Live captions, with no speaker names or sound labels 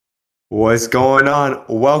What's going on?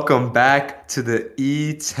 Welcome back to the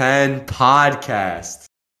E-10 podcast.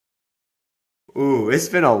 Ooh, it's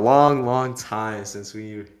been a long time since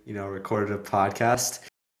we, recorded a podcast.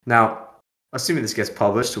 Now, assuming this gets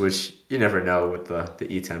published, which you never know with the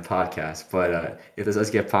E-10 podcast, but if this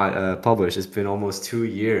does get published, it's been almost 2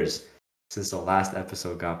 years since the last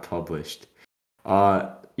episode got published.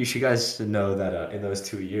 You should guys know that in those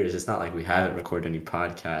 2 years, it's not like we haven't recorded any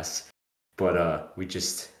podcasts, but we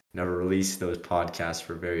just never released those podcasts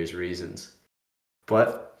for various reasons.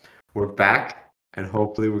 But we're back, and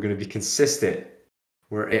hopefully we're going to be consistent.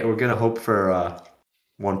 We're going to hope for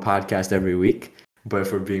one podcast every week, but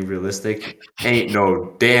if we're being realistic, ain't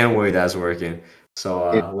no damn way that's working.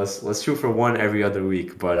 So let's shoot for one every other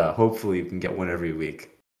week, but hopefully we can get one every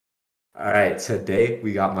week. All right, today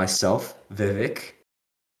we got myself, Vivek,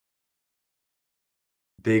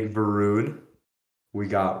 Big Varun, we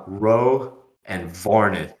got Ro, and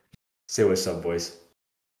Varnith. Say what's up, boys.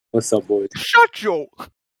 What's up, boys? Shut your.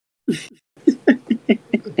 Is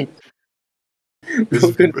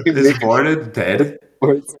Varnith dead?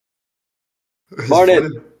 Varnith.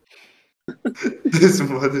 This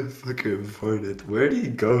motherfucker Varnith. Where did he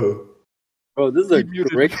go? Bro, this is a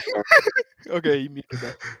great. Okay, he muted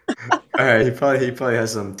that. All right, he probably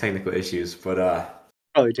has some technical issues, but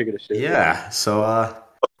Probably taking a shit. yeah. So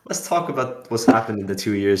let's talk about what's happened in the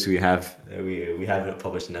 2 years we haven't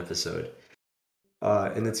published an episode.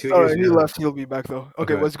 In the 2 years. Alright, he left. He'll be back though.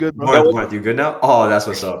 Okay, what's good, bro? Varnith, you good now? Oh, that's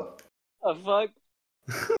what's up. The fuck?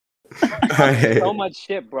 Alright. So much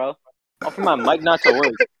shit, bro. For my mic not to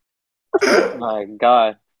work. Oh my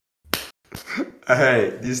god.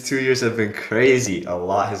 Alright, these 2 years have been crazy. A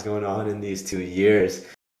lot has going on in these 2 years.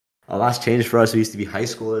 A lot's changed for us. We used to be high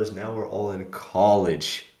schoolers. Now we're all in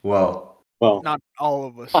college. Well, Not all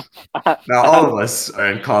of us. now all of us are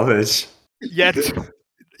in college. Yet.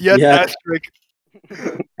 Yeah.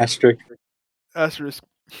 Asterisk.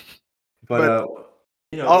 But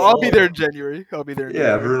I'll be there in January.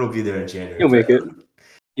 Yeah, Varun will be there in January. You'll make it.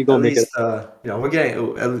 You gonna make it. We're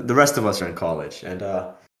getting the rest of us are in college, and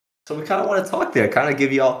so we kind of want to talk there, kind of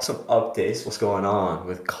give you all some updates, what's going on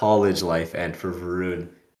with college life, and for Varun,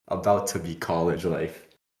 about to be college life.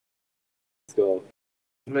 Let's go.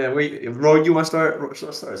 Man, Ro, you want to start?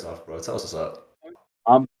 Start us off, bro. Tell us what's up.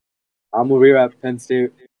 I'm over here at Penn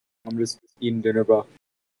State. I'm just eating dinner, bro.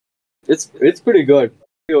 It's pretty good.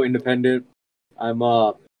 I feel independent. I'm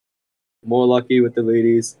more lucky with the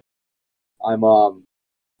ladies. I'm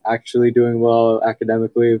actually doing well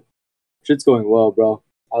academically. Shit's going well, bro.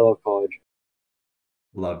 I love college.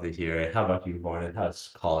 Love to hear it. How about you, Varnith? How's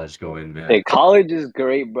college going, man? Hey, college is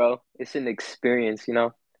great, bro. It's an experience,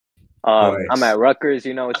 Nice. I'm at Rutgers,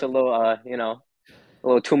 it's a little a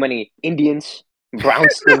little too many Indians, brown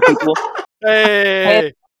skinned people.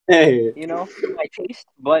 Hey. My taste,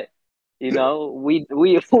 but we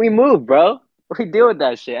move, bro. We deal with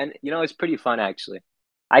that shit, and it's pretty fun actually.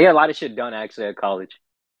 I get a lot of shit done actually at college,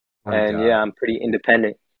 and God. yeah, I'm pretty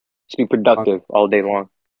independent. Just be productive all day long.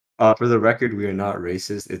 For the record, we are not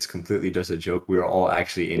racist. It's completely just a joke. We are all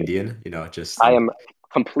actually Indian. I am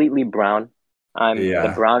completely brown. I'm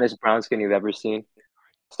the brownest brown skin you've ever seen.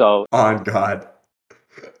 So on God.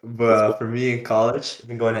 But for me in college, I've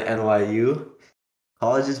been going to NYU.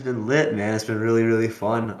 College has been lit, man. It's been really, really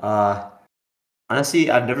fun. Honestly,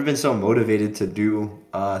 I've never been so motivated to do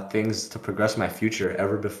things to progress my future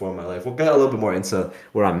ever before in my life. We'll get a little bit more into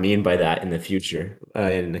what I mean by that in the future.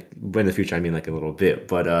 In the future, I mean like a little bit.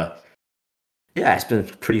 But yeah, it's been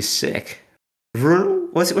pretty sick.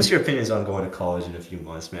 Varun, what's your opinions on going to college in a few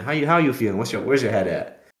months, man? How you feeling? Where's your head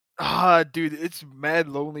at? Dude, it's mad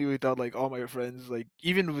lonely without like all my friends. Like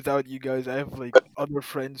even without you guys, I have like other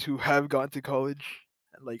friends who have gone to college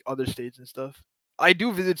and like other states and stuff. I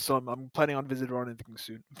do visit some. I'm planning on visiting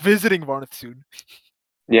Varnith soon.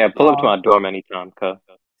 Yeah, pull up to my dorm anytime, cuz.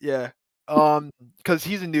 Yeah. Because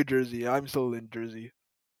he's in New Jersey. I'm still in Jersey.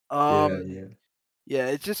 Yeah,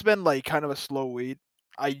 it's just been like kind of a slow wait.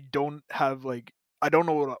 I don't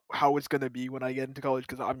know how it's gonna be when I get into college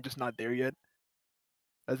because I'm just not there yet.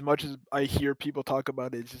 As much as I hear people talk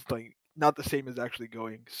about it, it's just like not the same as actually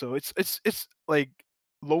going. So it's like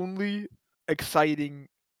lonely, exciting,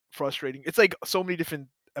 frustrating. It's like so many different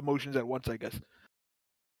emotions at once, I guess.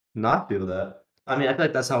 Not feel that. I mean, I feel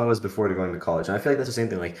like that's how I was before going to college, and I feel like that's the same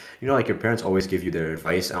thing. Like like your parents always give you their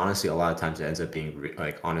advice, and honestly, a lot of times it ends up being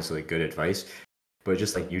honestly good advice. But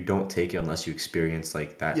just like you don't take it unless you experience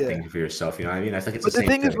like that thing for yourself. You know what I mean? I think it's But the same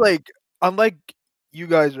thing. Is like, unlike you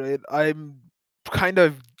guys, right? I'm kind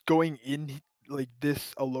of going in like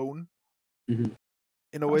this alone. Mm-hmm.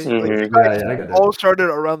 in a way. Mhm. Like you Yeah, guys I get it. all started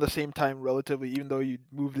around the same time, relatively, even though you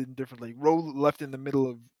moved in different. Like Ro left in the middle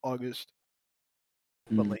of August,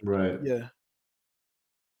 but like Right. yeah,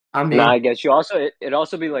 I Nah, I mean, guess you also it'd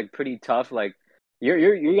also be like pretty tough. Like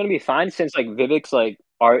you're gonna be fine since like Vivek's like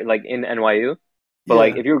are like in NYU, but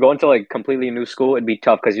like yeah, if you were going to like completely new school, it'd be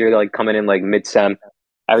tough because you're like coming in like mid sem. yeah.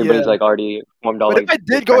 Everybody's like already formed all But if like I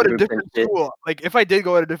their did go friend at a groups and different shit. school, like if I did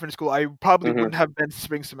go at a different school, I probably Mhm. wouldn't have been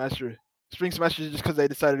spring semester. Spring semester is just because I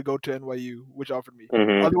decided to go to NYU, which offered me.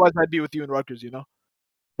 Mhm. Otherwise, I'd be with you in Rutgers, you know.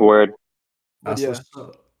 Word. But that's yeah, what's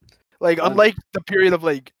up. like Um, unlike the period of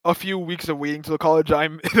like a few weeks of waiting till college,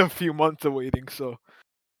 I'm in a few months of waiting. So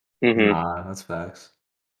Mhm. Nah, that's facts.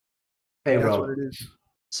 Hey, that's what bro, it is.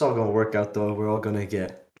 it's all gonna work out though. We're all gonna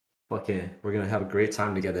get we're gonna have a great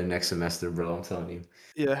time together next semester, bro. I'm telling you.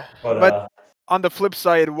 Yeah, But but on the flip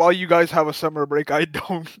side, while you guys have a summer break, I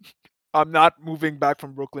don't. I'm not moving back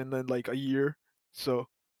from Brooklyn in like a year. So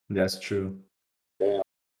that's true. Yeah.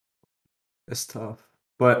 It's tough,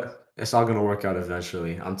 but it's all gonna work out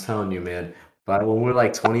eventually. I'm telling you, man. But when we're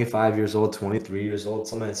like 25 years old, 23 years old,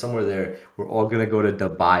 somewhere there, we're all gonna go to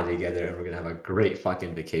Dubai together, and we're gonna have a great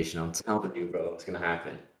fucking vacation. I'm telling you, bro, it's gonna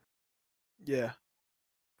happen. yeah,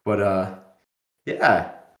 But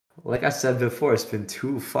yeah, like I said before, it's been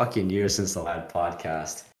 2 fucking years since the last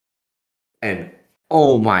podcast, and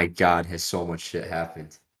oh my god, has so much shit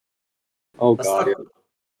happened. Oh Let's god, talk. yeah.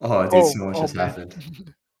 Oh, dude, oh so much oh has man,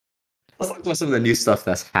 happened. Let's talk about some of the new stuff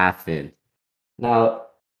that's happened. Now,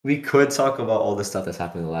 we could talk about all the stuff that's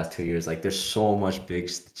happened in the last 2 years. Like, there's so much big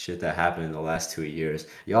shit that happened in the last 2 years.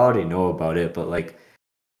 You already know about it, but like,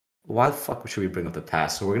 why the fuck should we bring up the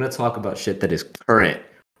past? So we're gonna talk about shit that is current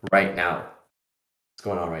right now. What's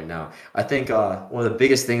going on right now? I think one of the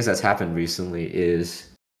biggest things that's happened recently is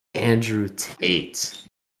Andrew Tate.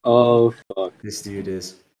 Oh fuck. This dude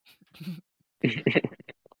is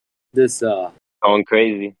This Going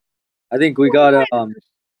crazy. I think we got I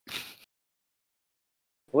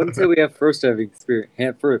wouldn't say we have first hand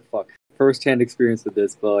experience with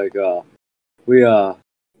this, but like we heard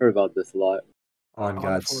about this a lot. on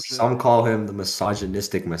God. Some unfortunately. call him the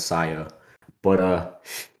misogynistic messiah, but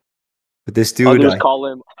this dude, Others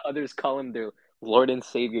call him their Lord and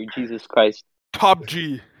Savior Jesus Christ. Top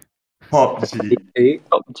G. PUBG. Eight?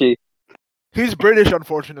 Oh, gee. He's British,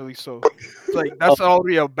 unfortunately. So it's like that's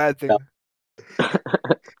already a bad thing.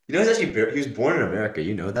 You know, he was born in America.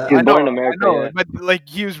 You know He that? was I know, born in America, I know, yeah. but like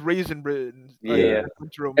he was raised in Britain. Like, Yeah.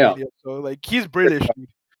 went to Romania, so like he's British. Dude.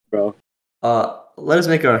 Bro. Let us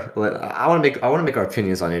make our. I want to make our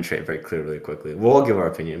opinions on Intrate very clear, really quickly. We'll all give our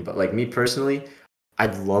opinion, but like me personally, I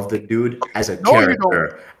love the dude as a No, you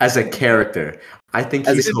character. As a character, I think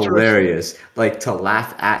As he's a- hilarious. Like to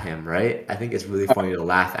laugh at him, right? I think it's really funny to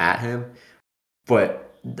laugh at him,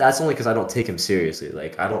 but that's only because I don't take him seriously.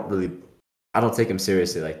 Like I don't take him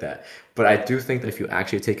seriously like that. But I do think that if you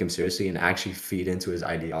actually take him seriously and actually feed into his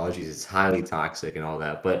ideologies, it's highly toxic and all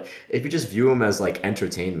that. But if you just view him as like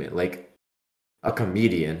entertainment, like a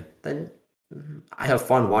comedian, then I have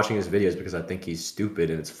fun watching his videos because I think he's stupid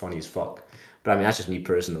and it's funny as fuck. But I mean, that's just me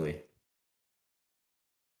personally.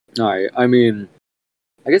 Alright, I mean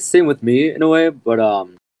I guess same with me in a way, but I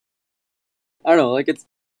don't know, like it's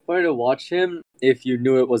funny to watch him if you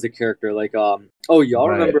knew it was a character. Like oh y'all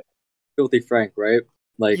Right. remember Filthy Frank, right?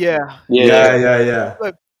 Like Yeah, Yeah.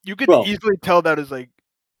 look, you could Bro. easily tell that is like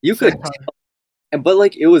you could satire. but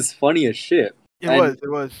like it was funny as shit. It And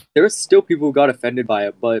was. there were still people who got offended by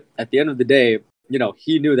it, but at the end of the day, you know,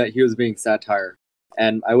 he knew that he was being satire.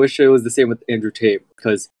 And I wish it was the same with Andrew Tate,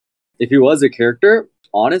 because if he was a character,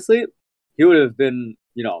 honestly, he would have been,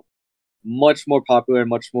 you know, much more popular and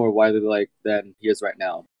much more widely liked than he is right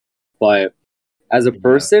now. But as a Yeah,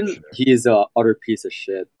 person, for sure. he's a utter piece of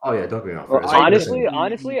shit. Oh yeah, don't get me wrong. Well, As a I person-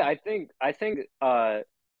 Honestly, I think part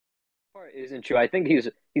isn't true. I think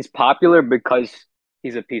he's popular because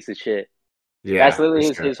he's a piece of shit. yeah, That's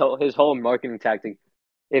literally for his sure. his whole marketing tactic.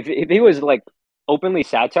 If he was like openly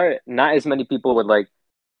satire, not as many people would like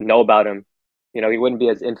know about him. You know, he wouldn't be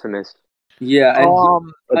as infamous. Yeah, and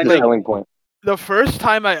That's I the know. selling point. the first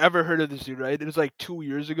time I ever heard of this dude, right? It was like 2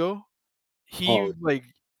 years ago. He Oh. like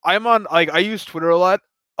I'm on like I use Twitter a lot.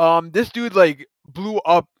 This dude like blew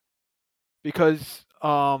up because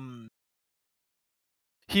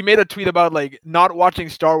he made a tweet about like not watching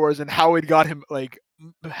Star Wars and how it got him like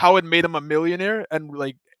how it made him a millionaire and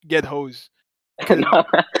like get hoes because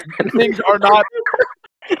the things are not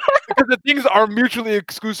because the things are mutually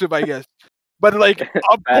exclusive, I guess. But like,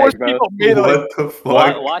 of course, bro. people made it like. What the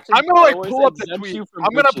fuck? Watching I'm gonna Star like Wars pull up the exempts tweet. you from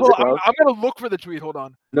I'm gonna bitches, pull. bro. I'm gonna look for the tweet. Hold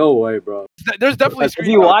on. No way, bro. There's definitely. If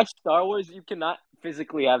you watch Star Wars, you cannot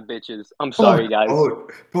physically have bitches. I'm sorry, guys.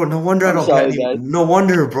 Bro, no wonder I I'm don't sorry, get any. guys. No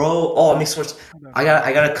wonder, bro. Oh, it makes so much. I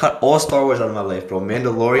gotta cut all Star Wars out of my life, bro.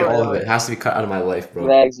 Mandalorian, all of it has to be cut out of my life, bro.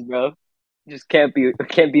 Facts, bro. Just can't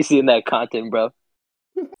be seeing that content, bro.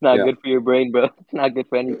 It's not Yeah. good for your brain, bro. It's not good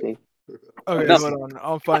for anything. Okay, No. hold on.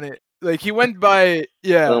 I'll find it. Like he went by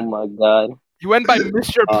Oh my god. he went by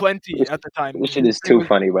Mr. Plenty at the time. This shit His is name too was-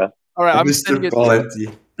 funny, bro. All right, I'm sending Mr. it. Plenty.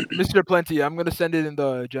 Mr. Plenty. I'm gonna send it in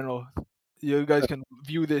the general. You guys can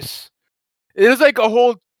view this. It is like a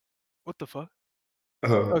whole. What the fuck?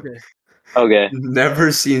 Okay. Okay.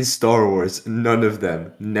 Never seen Star Wars. None of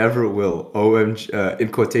them. Never will. OMG. In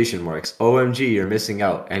quotation marks. OMG, you're missing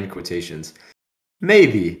out. End quotations.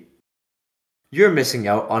 Maybe. You're missing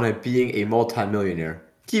out on being a multimillionaire.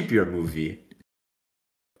 Keep your movie.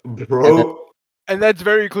 Bro. And that's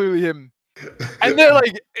very clearly him. And then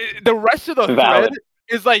like the rest of the thread Valid.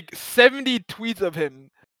 is like 70 tweets of him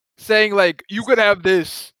saying like you could have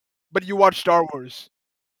this, but you watch Star Wars.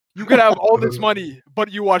 You could have all this money,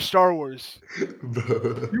 but you watch Star Wars.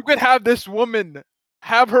 Bro. You could have this woman,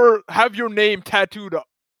 have your name tattooed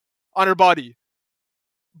on her body,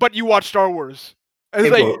 but you watch Star Wars. And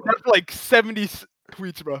it's Hey, like bro. that's like 70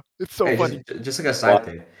 tweets, bro. It's so Hey, funny. just like a side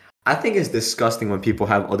thing. I think it's disgusting when people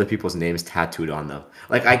have other people's names tattooed on them.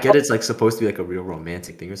 Like, I get it's like supposed to be like a real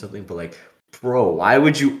romantic thing or something, but like, bro, why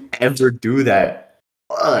would you ever do that?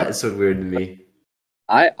 Ugh, it's so weird to me.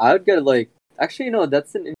 I would get like actually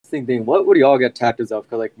that's an interesting thing. What would y'all get tattoos of?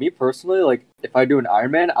 Because like me personally, like if I do an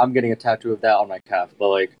Iron Man, I'm getting a tattoo of that on my calf. But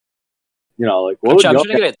like like what would I'm y'all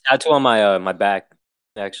trying to get a tattoo on my my back.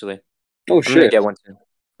 Actually, Oh I'm gonna shit! get one soon.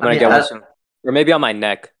 I'm gonna mean, get one soon, or maybe on my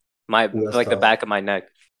neck, Ooh, that's like the tough. back of my neck.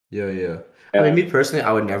 Yeah. I mean, me personally,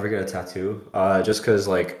 I would never get a tattoo. Just because,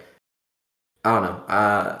 like, I don't know.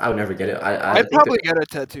 I would never get it. I I'd think probably get a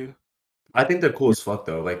tattoo. I think they're cool as fuck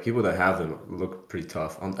though. Like people that have them look pretty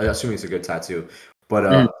tough. I'm assuming it's a good tattoo,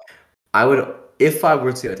 but I would if I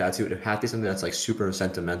were to get a tattoo, it would have to be something that's like super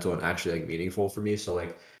sentimental and actually like meaningful for me. So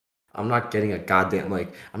like, I'm not getting a goddamn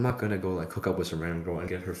like I'm not gonna go like hook up with some random girl and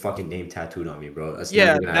get her fucking name tattooed on me, bro. That's Yeah,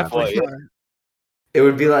 never gonna happen. definitely. It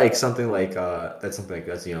would be like something like that's something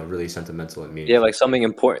that's really sentimental and meaningful. Yeah, like something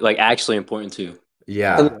important, like actually important too.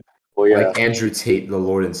 Yeah. Oh yeah. Like Andrew Tate, the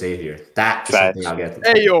Lord and Savior. That is something I'll get.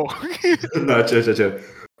 Hey yo. No, chill.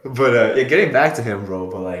 But yeah, getting back to him, bro.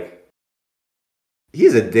 But like,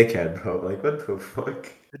 he's a dickhead, bro. Like, what the fuck?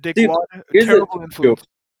 The Dick Dude, Wad, here's the- terrible influence.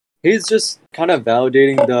 He's just kind of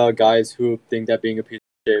validating the guys who think that being a piece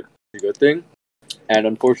of shit is a good thing. And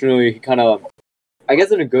unfortunately, he kind of, I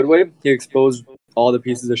guess in a good way, he exposed all the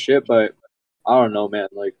pieces of shit, but I don't know, man.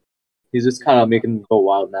 Like, he's just kind of making them go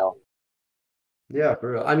wild now. Yeah,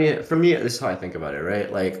 for real. I mean, for me, this is how I think about it,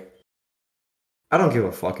 right? Like, I don't give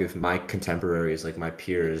a fuck if my contemporaries, like my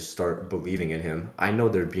peers, start believing in him. I know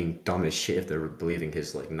they're being dumb as shit if they're believing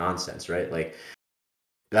his like nonsense, right? Like,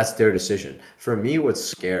 that's their decision. For me, what's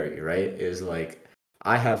scary, right, is like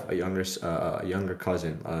I have a younger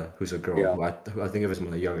cousin who's a girl Yeah. who I think of as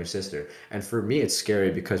my younger sister, and for me, it's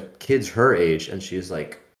scary because kids her age, and she's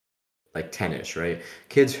like 10ish, right?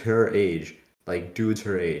 Kids her age, like dudes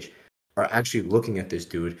her age, are actually looking at this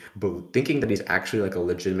dude, but thinking that he's actually like a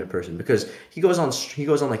legitimate person because he goes on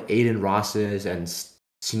like Aiden Ross's and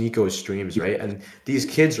Sneako's streams, right? And these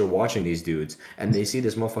kids are watching these dudes, and they see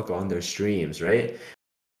this motherfucker on their streams, right?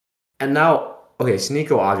 And now, okay,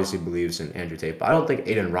 Sneeko obviously believes in Andrew Tate, but I don't think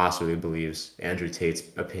Aiden Ross really believes Andrew Tate's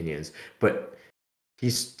opinions. But he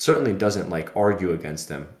certainly doesn't like argue against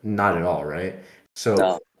them, not at all, right? So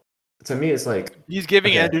No. to me, it's like He's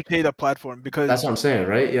giving okay, Andrew Tate a platform because that's what I'm saying,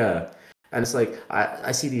 right? Yeah. And it's like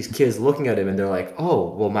I see these kids looking at him and they're like, oh,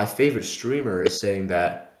 well, my favorite streamer is saying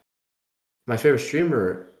that my favorite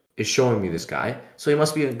streamer is showing me this guy, so he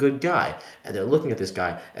must be a good guy. And they're looking at this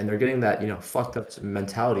guy and they're getting that, fucked up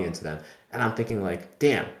mentality into them. And I'm thinking like,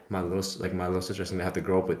 damn, my little sister's gonna have to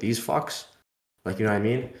grow up with these fucks. Like, you know what I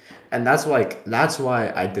mean? And that's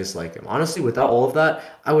why I dislike him. Honestly, without all of that,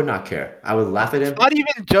 I would not care. I would laugh at him. it's not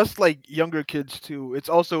even just like younger kids too. It's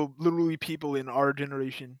also literally people in our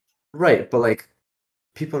generation. Right, but like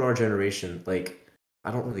people in our generation, like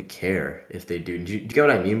I don't really care if they do. Do you get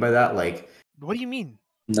what I mean by that? Like, What do you mean?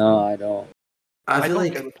 No, I don't. I feel don't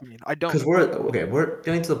like get what you mean. I don't. because we're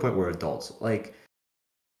getting to the point where we're adults. Like,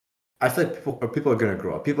 I feel like people are gonna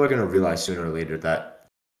grow up. People are gonna realize sooner or later that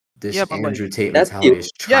this Yeah, but, like, Andrew Tate that's mentality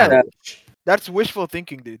is yeah. childish. That's wishful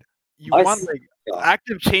thinking, dude. You I want s- like yeah.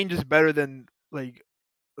 active change is better than like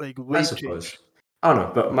I late suppose. change. I don't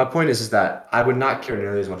know, but my point is that I would not care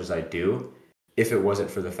nearly as much as I do if it wasn't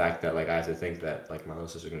for the fact that like I have to think that like my little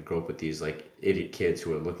sister's gonna grow up with these like idiot kids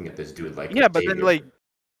who are looking at this dude like Yeah, a but then savior. like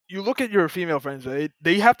you look at your female friends, right?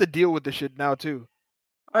 They have to deal with the shit now too.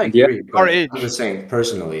 I Yeah. agree, Our but age. I'm just saying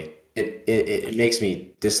personally, it makes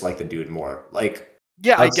me dislike the dude more. Like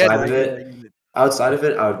Yeah, I get outside it. of it, outside of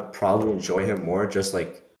it, I would probably enjoy him more, just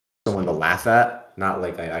like someone to laugh at, not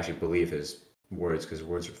like I actually believe his words because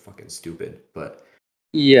words are fucking stupid. But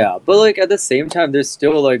Yeah, but like at the same time, there's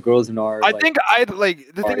still like girls in our I like. think I'd like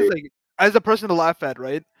the thing is party. like as a person to laugh at,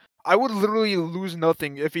 right? I would literally lose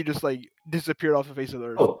nothing if he just like disappeared off the face of the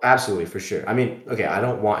earth. oh, absolutely for sure. I mean, okay, I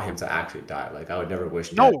don't want him to actually die. Like I would never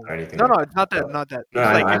wish No, death or anything no, like no, that. it's not that, But- not that. No,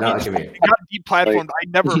 It's like I if know he what just you mean. got deplatformed, I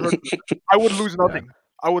never heard from him. I would lose Yeah. nothing.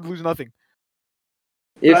 I would lose nothing.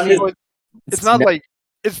 If I mean, So it's not like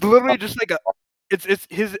it's literally just like a it's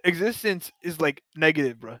his existence is like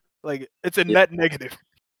negative, bro. Like it's a Yeah. net negative.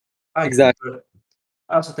 I agree, Exactly. but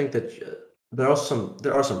I also think that there are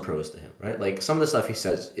some pros to him, right? Like some of the stuff he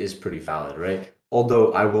says is pretty valid, right?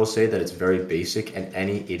 Although I will say that it's very basic, and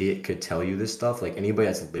any idiot could tell you this stuff. Like anybody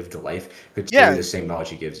that's lived a life could tell Yeah. you the same knowledge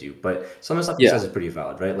he gives you. But some of the stuff he Yeah. says is pretty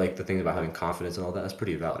valid, right? Like the things about having confidence and all that, that's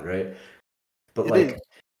pretty valid, right? But It like is.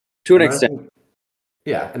 To an another extent. thing-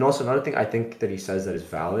 yeah, and also another thing I think that he says that is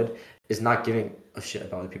valid is not giving a shit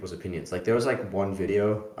about other people's opinions. Like there was like one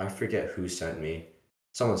video, I forget who sent me.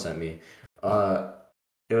 Someone sent me.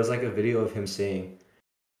 There was like a video of him saying,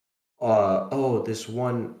 oh, this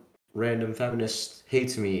one random feminist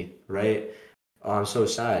hates me, right? Oh, I'm so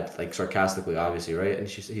sad, like sarcastically, obviously, right? And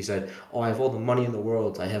he said, oh, I have all the money in the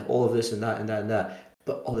world. I have all of this and that and that and that.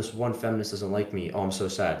 But oh, this one feminist doesn't like me. Oh, I'm so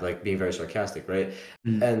sad, like being very sarcastic, right?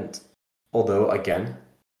 Mm. And although, again,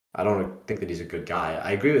 I don't think that he's a good guy.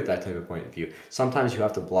 I agree with that type of point of view. Sometimes you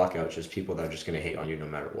have to block out just people that are just going to hate on you no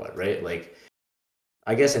matter what, right? Like,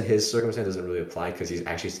 I guess in his circumstance it doesn't really apply because he's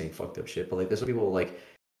actually saying fucked up shit. But like, there's some people like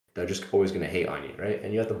they're just always gonna hate on you, right?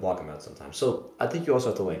 And you have to block them out sometimes. So I think you also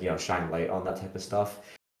have to like shine light on that type of stuff.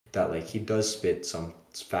 That like he does spit some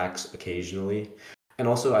facts occasionally, and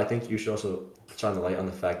also I think you should also shine the light on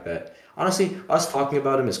the fact that honestly, us talking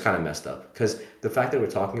about him is kind of messed up because the fact that we're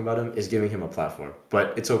talking about him is giving him a platform.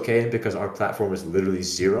 But it's okay because our platform is literally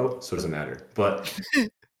zero, so it doesn't matter. But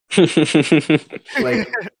like,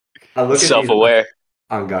 I look at these. Self-aware.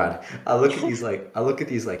 On God, I look at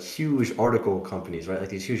these like huge article companies, right? Like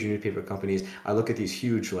these huge newspaper companies. I look at these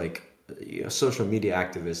huge like social media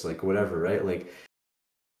activists, like whatever, right? Like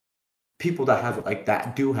people that have like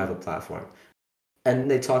that do have a platform, and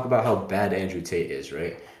they talk about how bad Andrew Tate is,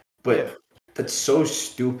 right? But Yeah. that's so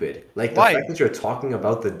stupid. Like the Why? fact that you're talking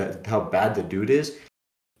about how bad the dude is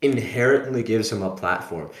inherently gives him a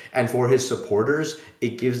platform, and for his supporters,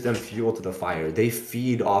 it gives them fuel to the fire. They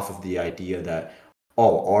feed off of the idea that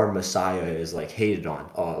oh, our Messiah is like hated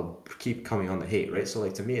on. Keep coming on the hate, right? So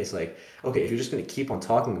like to me, it's like okay, if you're just gonna keep on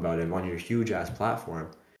talking about him on your huge ass platform,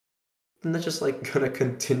 then that's just like gonna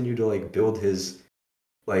continue to like build his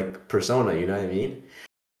like persona. You know what I mean?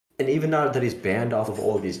 And even now that he's banned off of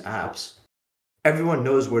all of these apps, everyone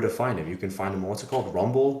knows where to find him. You can find him. What's it called?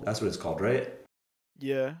 Rumble. That's what it's called, right?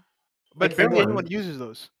 Yeah. But Like, barely everyone- anyone uses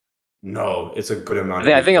those. No, it's a good amount.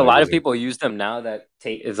 I think a lot of using- people use them now that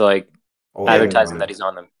Tate is like Oh, advertising everyone. that he's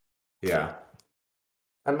on them. Yeah.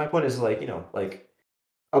 And my point is like, like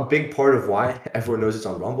a big part of why everyone knows it's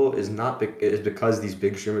on Rumble is is because these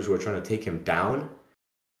big streamers who are trying to take him down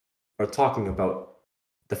are talking about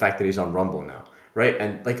the fact that he's on Rumble now, right?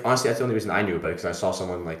 And like honestly, that's the only reason I knew about it because I saw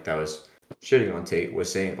someone like that was shitting on Tate was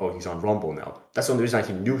saying, "Oh, he's on Rumble now." That's the only reason I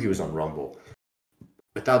even knew he was on Rumble.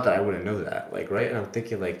 Without that, I wouldn't know that, like, right? And I'm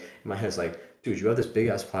thinking like in my head, it's like, dude, you have this big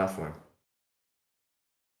ass platform,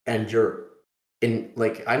 and you're in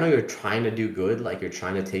like I know you're trying to do good, like you're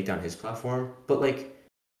trying to take down his platform, but like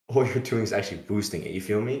all you're doing is actually boosting it. You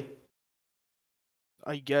feel me?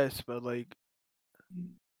 I guess, but like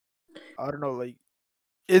I don't know, like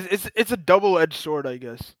it's a double-edged sword, I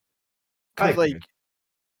guess. I Cuz agree. like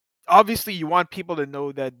obviously you want people to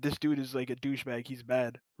know that this dude is like a douchebag, he's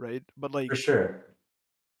bad, right? But like For sure.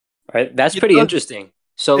 Right? That's It pretty does- interesting.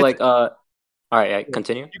 So it's- like all right,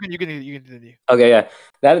 continue. you can continue. Okay, yeah.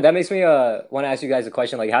 That makes me want to ask you guys a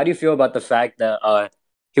question. Like, how do you feel about the fact that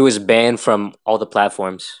he was banned from all the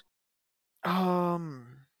platforms? All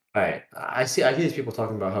right. I hear these people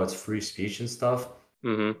talking about how it's free speech and stuff.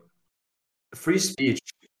 Mm-hmm. Free speech,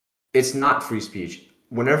 it's not free speech.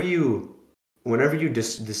 Whenever you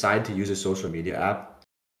decide to use a social media app,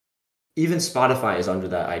 even Spotify is under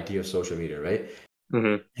that idea of social media, right?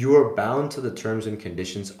 Mm-hmm. You are bound to the terms and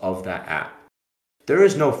conditions of that app. There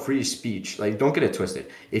is no free speech. Like, don't get it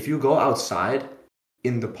twisted. If you go outside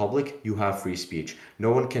in the public, you have free speech.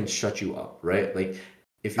 No one can shut you up, right? Like,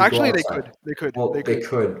 if you Actually go they outside, could. They could. well, they they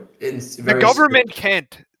could. could. It's The very government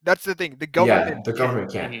can't. That's the thing. The Yeah, government the can't.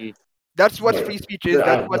 government can't. Mhm. That's what Right. free speech is. Yeah,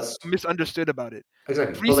 That's what's that's misunderstood about it.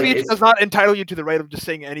 exactly. Free But like, speech it's does not entitle you to the right of just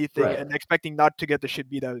saying anything right. and expecting not to get the shit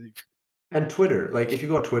beat out of you. And Twitter, like, if you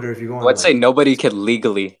go on Twitter, if you go on Let's say like, nobody could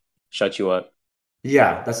legally shut you up.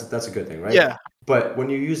 yeah, that's a good thing, right? Yeah. But when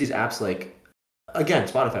you use these apps, like, again,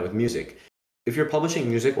 Spotify with music, if you're publishing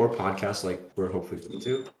music or podcasts, like we're hopefully going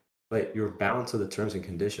to, like, you're bound to the terms and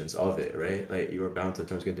conditions of it, right? Like, you are bound to the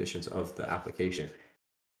terms and conditions of the application.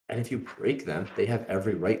 And if you break them, they have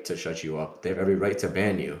every right to shut you up. They have every right to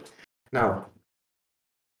ban you. Now,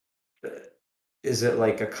 is it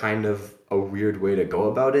like a kind of a weird way to go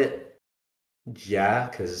about it? Yeah,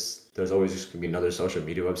 because there's always just gonna be another social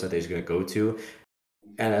media website that he's gonna go to.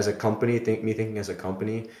 And as a company, thinking as a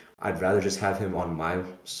company, I'd rather just have him on my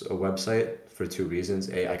website for two reasons.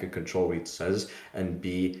 A, I could control what he says, and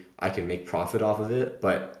B, I can make profit off of it.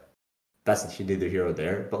 But that's neither here or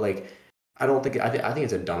there. But like, I don't think I think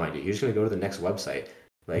it's a dumb idea. You're just gonna go to the next website.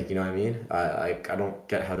 Like, you know what I mean? I don't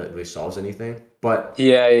get how that really solves anything. But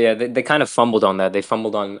Yeah. They kind of fumbled on that. They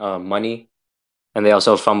fumbled on money, and they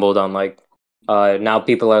also fumbled on like now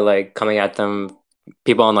people are like coming at them.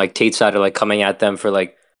 People on like Tate's side are like coming at them for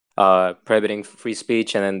like prohibiting free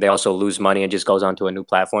speech, and then they also lose money and just goes onto a new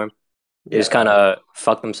platform. They just yeah, kind of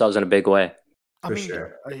fuck themselves in a big way. I for mean,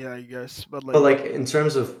 sure. yeah, I guess, but But like, like in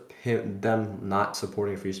terms of them not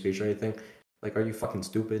supporting free speech or anything, like, are you fucking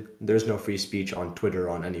stupid? There's no free speech on Twitter or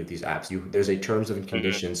on any of these apps. There's a terms and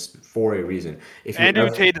conditions for a reason. If you Andrew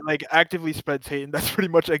ever Tate like actively spreads hate, and that's pretty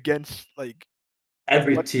much against like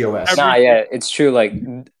every what TOS, every Nah, yeah, it's true. Like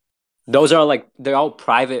those are like they're all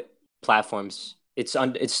private platforms. It's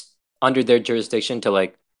under their jurisdiction to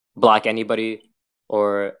like block anybody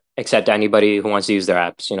or accept anybody who wants to use their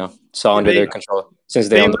apps. You know, it's all yeah, under their control since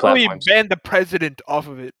they they own the literally platforms. banned the president off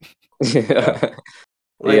of it. yeah,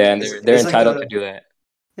 like Yeah, and they're it's like entitled to a do that.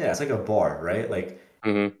 yeah, it's like a bar, right? Like,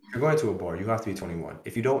 Hmm. if you're going to a bar, you have to be 21.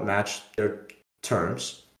 If you don't match their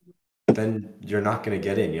terms, then you're not gonna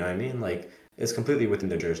get in. You know what I mean? Like, it's completely within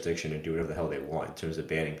their jurisdiction to do whatever the hell they want in terms of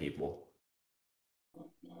banning people.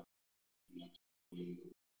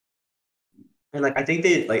 And like, I think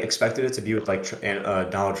they like expected it to be with like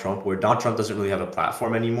Donald Trump, where Donald Trump doesn't really have a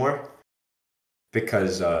platform anymore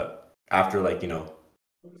because after, like,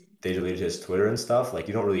 they deleted his Twitter and stuff. Like,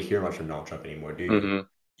 you don't really hear much from Donald Trump anymore, do you? Hmm.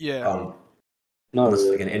 Yeah, Um, Not unless it's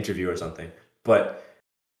really. like an interview or something. But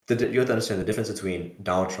you have to understand the difference between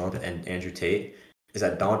Donald Trump and Andrew Tate is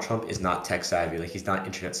that Donald Trump is not tech savvy. Like, he's not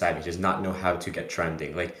internet savvy. He does not know how to get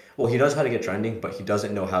trending. Like, well, he knows how to get trending, but he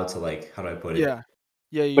doesn't know how to, like, how do I put it? yeah,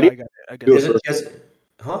 But I got it. I get do He it it. doesn't. for He has,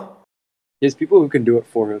 huh? there's people who can do it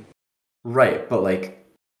for him. Right, but like,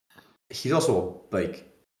 he's also like,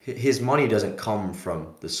 his money doesn't come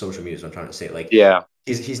from the social media. So I'm trying to say, like, Yeah.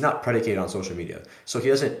 he's not predicated on social media, so he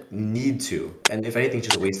doesn't need to. And if anything, it's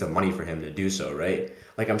just a waste of money for him to do so, right?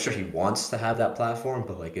 Like, I'm sure he wants to have that platform,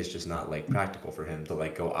 but like, it's just not like practical for him to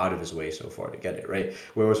like go out of his way so far to get it, right?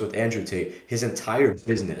 Whereas with Andrew Tate, his entire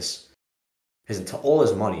business, all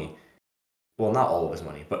his money, well, not all of his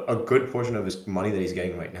money, but a good portion of his money that he's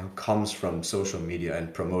getting right now comes from social media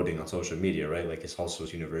and promoting on social media, right? Like, his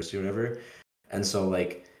his university or whatever. And so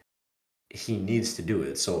like, he needs to do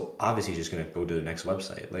it. So obviously he's just gonna go to the next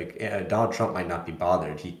website. Like, Donald Trump might not be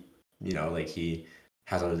bothered. Like, he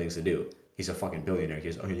has other things to do. He's a fucking billionaire.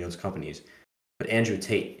 He owns companies. But Andrew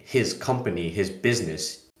Tate, his company, his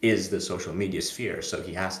business is the social media sphere. So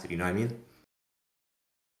he has to. You know what I mean?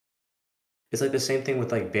 It's like the same thing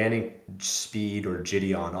with like banning Speed or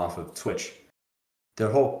Gideon off of Twitch. Their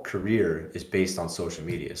whole career is based on social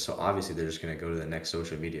media. So obviously they're just gonna go to the next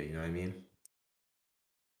social media. You know what I mean?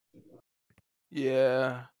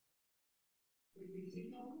 Yeah,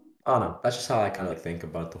 I don't know. That's just how I kind of like think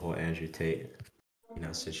about the whole Andrew Tate,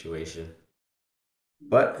 situation.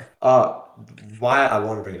 But why I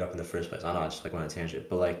want to bring it up in the first place? I know I just like went on a tangent,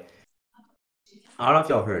 but like, I don't know if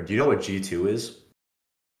y'all heard. Do you know what G2 is?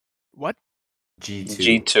 what?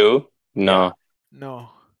 G2. G2? Yeah. No. No.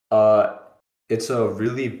 Uh, it's a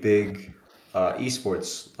really big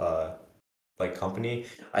esports like company.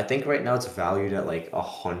 I think right now it's valued at like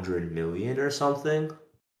 100 million or something.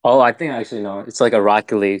 Oh, I think I actually know. It's like a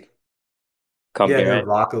Rocket League Yeah, company, they're right?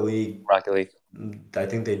 Rocket League. Rocket League. I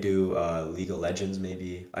think they do League of Legends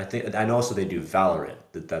maybe. I know also they do Valorant.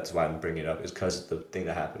 That's why I'm bringing it up, is because the thing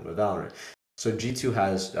that happened with Valorant. So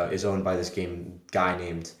G2 is owned by this game guy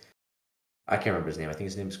named, I can't remember his name. I think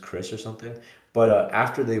his name is Chris or something. But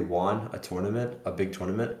after they won a tournament, a big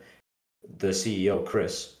tournament, the CEO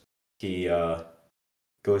Chris, he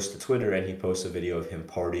goes to Twitter and he posts a video of him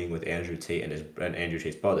partying with Andrew Tate and Andrew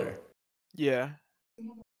Tate's brother. Yeah.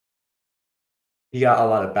 he got a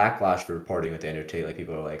lot of backlash for partying with Andrew Tate. Like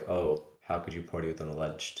people are like, "Oh, how could you party with an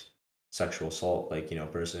alleged sexual assault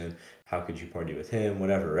person? How could you party with him?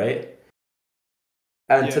 Whatever, right?"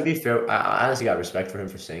 And to Yeah. be fair, I honestly got respect for him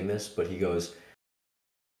for saying this, but he goes,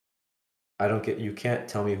 "I don't get. You can't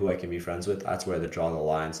tell me who I can be friends with. That's where they draw the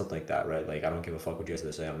line, something like that, right? Like I don't give a fuck what you guys have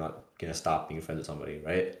to say. I'm not gonna stop being friends with somebody,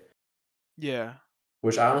 right?" Yeah.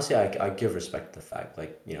 Which honestly, I give respect to the fact,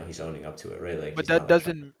 like he's owning up to it, right? Like But he's that not like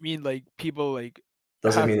doesn't mean like people like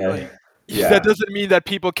doesn't have mean to like that, that yeah, doesn't mean that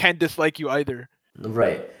people can't dislike you either.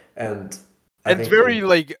 right. And I And it's think very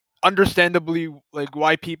like understandably like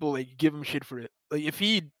why people like give him shit for it. Like if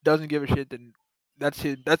he doesn't give a shit, then that's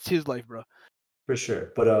his life, bro. for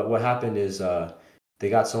sure. But what happened is they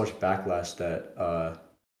got so much backlash that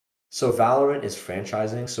so Valorant is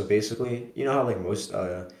franchising. So basically, you know how like most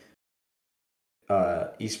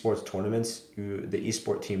esports tournaments, the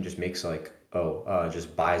esport team just makes like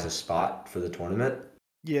just buys a spot for the tournament.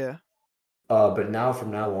 Yeah. But now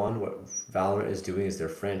from now on, what Valorant is doing is they're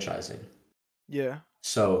franchising. Yeah.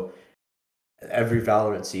 So every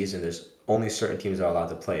Valorant season, there's only certain teams that are allowed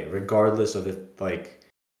to play, regardless of if like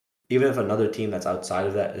even if another team that's outside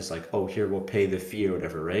of that is like, oh, here we'll pay the fee or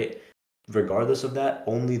whatever, right? Regardless of that,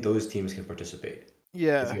 only those teams can participate. You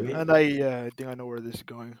Yeah. feel me? And I think I know where this is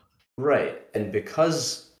going. Right. And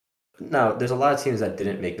because now there's a lot of teams that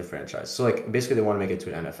didn't make the franchise. So like basically they want to make it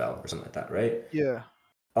to an NFL or something like that, right? Yeah.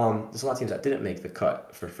 There's a lot of teams that didn't make the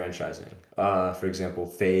cut for franchising. For example,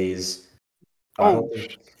 FaZe. I Oh, don't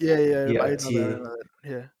think yeah, yeah. I yeah, know that. I know that.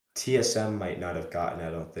 Yeah. TSM might not have gotten, I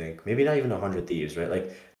don't think. Maybe not even 100 Thieves, right?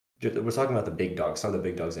 Like we're talking about the big dogs. Some of the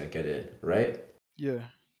big dogs didn't get in, right? Yeah.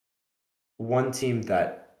 One team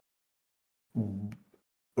that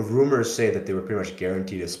rumors say that they were pretty much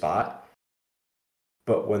guaranteed a spot,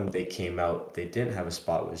 but when they came out, they didn't have a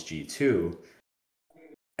spot was G2.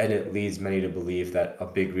 And it leads many to believe that a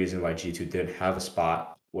big reason why G2 didn't have a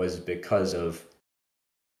spot was because of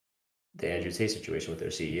the Andrew Tate situation with their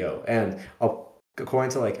CEO. And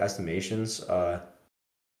according to like estimations, a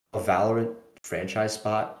Valorant franchise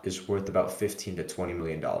spot is worth about 15 to 20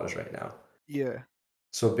 million dollars right now. Yeah.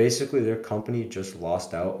 So basically, their company just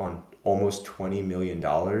lost out on almost $20 million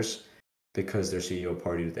because their CEO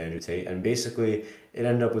partied with Andrew Tate, and basically, it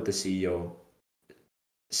ended up with the CEO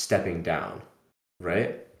stepping down,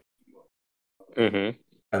 right? Mm-hmm.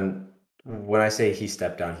 And when I say he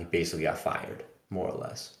stepped down, he basically got fired, more or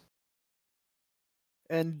less.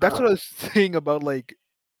 And that's what I was saying about like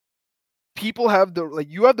people have the like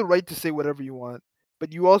you have the right to say whatever you want,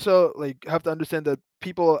 but you also like have to understand that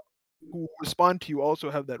people who respond to you also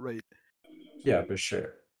have that right. Yeah, for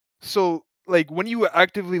sure. So like when you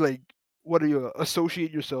actively like what do you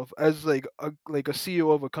associate yourself as like a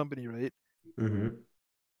CEO of a company, right? Mm-hmm.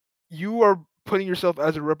 You are putting yourself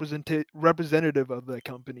as a representative of that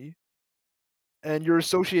company, and you're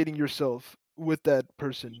associating yourself with that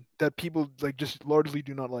person that people like just largely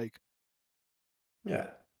do not like. Yeah.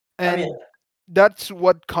 I And mean, that's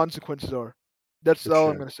what consequences are. That's for all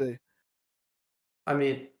I'm sure. gonna say. I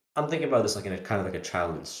mean, I'm thinking about this like in a kind of like a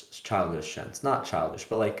childish sense. Not childish,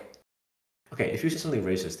 but like, okay, if you say something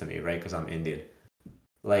racist to me, right, because I'm Indian,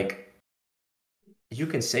 like, you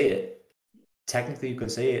can say it. Technically, you can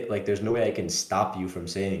say it. Like, there's no way I can stop you from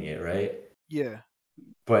saying it, right? Yeah.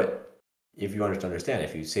 But if you understand,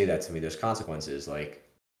 if you say that to me, there's consequences. Like,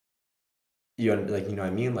 like, you know what I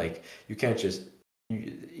mean? Like, you can't just,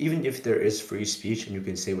 even if there is free speech and you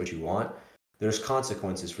can say what you want, there's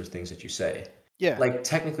consequences for things that you say. Yeah. Like,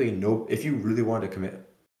 technically, no, if you really wanted to commit,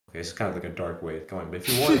 okay, it's kind of like a dark way of going, but if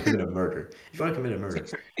you want to commit a murder, if you want to commit a murder,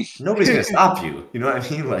 nobody's gonna stop you. You know what I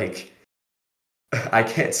mean? Like, I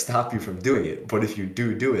can't stop you from doing it, but if you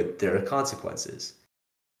do it, there are consequences.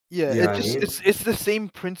 Yeah, You know it's what I just mean? it's the same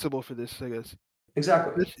principle for this, I guess.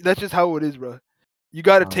 Exactly. That's just how it is, bro. You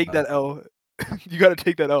gotta Oh take god. that L. You gotta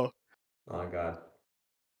take that L. Oh god.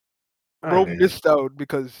 All right, Bro man. missed out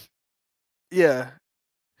because yeah,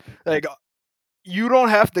 like you don't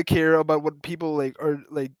have to care about what people like are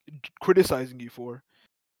like criticizing you for,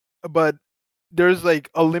 but there's like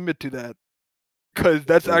a limit to that because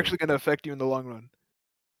that's Sure. actually gonna affect you in the long run.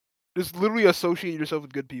 Just literally associate yourself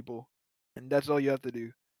with good people, and that's all you have to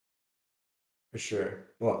do. For sure.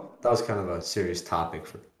 Well, that was kind of a serious topic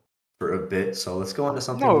for a bit, so let's go on to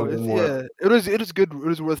something a No, little bit it's more yeah. It is good. It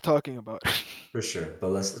was worth talking about. for sure. But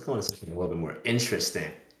let's go on to something a little bit more interesting.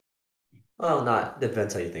 Well, not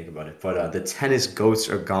depends how you think about it, but the tennis goats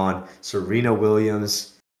are gone. Serena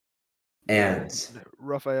Williams Yeah, and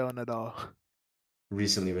Rafael Nadal.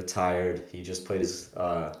 recently retired. He just played his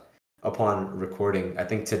upon recording. I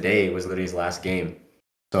think today was literally his last game.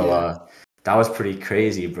 So Yeah, That was pretty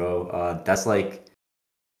crazy, bro. That's like,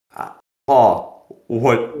 Paul,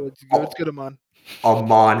 what? Oh, it's good, Amaan.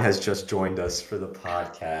 Amaan has just joined us for the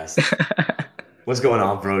podcast. What's going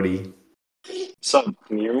on, Brody? What's up?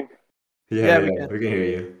 Can you hear me? Yeah, we can. We can hear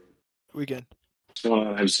you. We can. What's going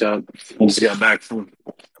on? I just got back from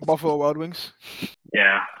Buffalo Wild Wings.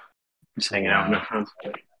 just hanging out with my friends.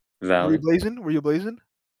 Were you Valid. blazing? Were you blazing?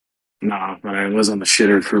 No, but I was on the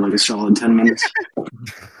shitter for like a solid 10 minutes.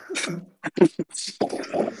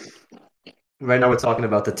 Right now, we're talking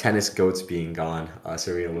about the tennis goats being gone.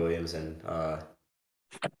 Serena Williams and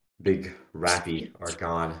Big Rappy are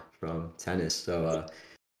gone from tennis. So,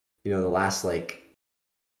 the last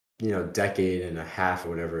decade and a half or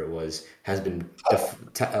whatever it was has been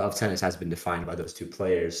of tennis has been defined by those two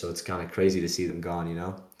players. So it's kind of crazy to see them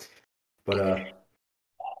gone. But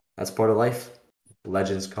that's part of life.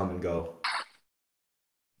 Legends come and go.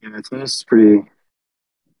 Yeah, it's just pretty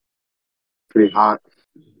hot.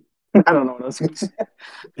 I don't know what else to say.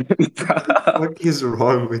 What is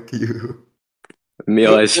wrong with you?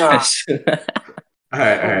 Meal is Yeah. just. All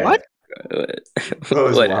right. What? That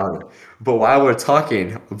was What? wild. But while we're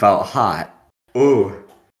talking about hot,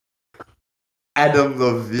 Adam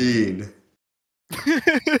Levine.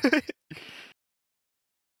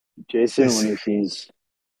 Jason, when he sees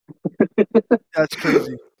That's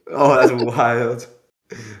crazy. Oh, that's wild.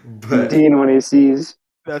 But Dean, when he sees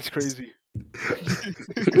That's crazy.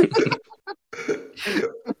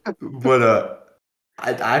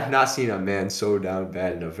 I've not seen a man so down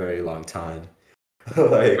bad in a very long time.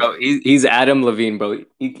 Like, Bro, he's Adam Levine, bro.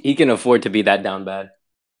 He can afford to be that down bad.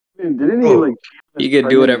 didn't he Oh. like He can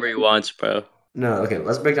do whatever he wants, bro. no, okay,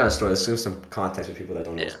 let's break down the story. Let's give some context for people that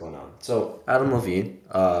don't know what's going on. So, Adam Levine,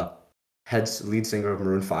 lead singer of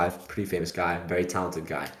Maroon 5, pretty famous guy, very talented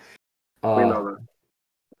guy. We know that.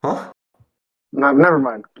 Huh? No, never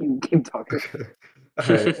mind. Keep talking. All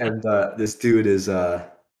right, and this dude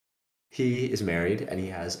he is married and he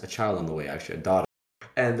has a child on the way, actually, a daughter.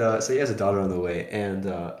 And so he has a daughter on the way, and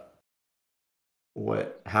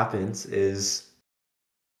what happens is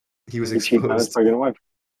he was He cheated on his exposed pregnant wife.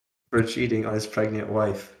 for cheating on his pregnant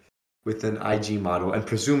wife with an IG model and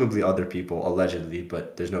presumably other people, allegedly,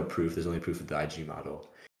 but there's no proof. There's only proof of the IG model.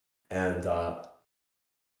 And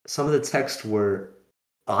some of the texts were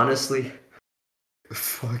honestly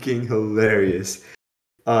fucking hilarious.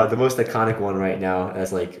 The most iconic one right now,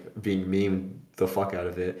 that's like being memed the fuck out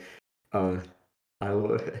of it.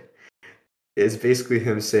 It's basically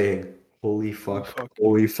him saying, "Holy fuck,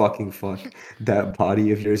 holy fucking fuck, that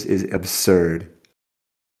body of yours is absurd."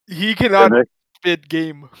 He cannot Vivek, spit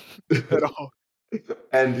game at all.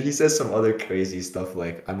 And he says some other crazy stuff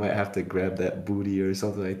like, "I might have to grab that booty" or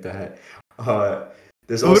something like that.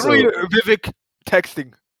 There's also Literally, Vivek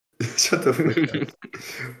texting. shut the fuck up.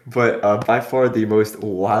 But by far the most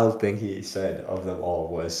wild thing he said of them all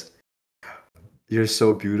was, "You're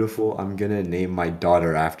so beautiful. I'm gonna name my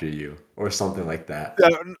daughter after you," or something like that.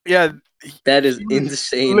 Yeah. That is he was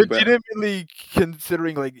insane, bro. legitimately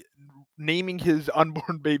considering like naming his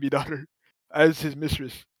unborn baby daughter as his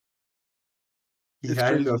mistress. He It's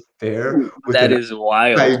had an crazy. affair with That an is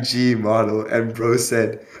wild. IG model, and bro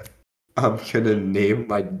said, "I'm gonna name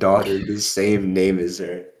my daughter the same name as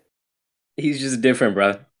her." He's just different,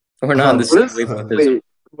 bro. We're not on the what same is wavelength.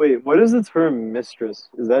 wait, what is the term mistress?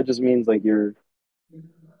 Is that just means like you're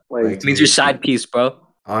like It means your side piece, bro.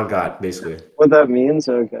 On God, basically. what that means?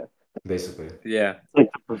 Okay. Basically. Yeah. It's like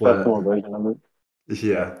the professional version of it.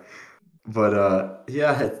 Yeah. But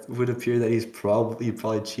yeah, it would appear that he probably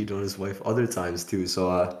cheated on his wife other times too.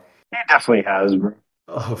 So He definitely has, bro.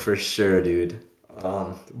 oh, for sure, dude.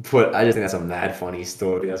 But I just think that's a mad funny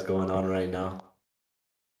story that's going on right now.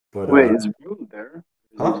 But Wait, is Ro there?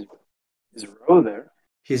 huh? Is Ro there?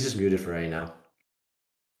 He's just muted for right now.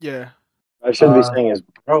 Yeah. I should be saying is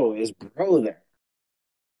bro there?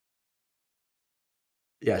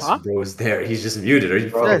 Yes, Huh? bro's there. He's just muted. Are you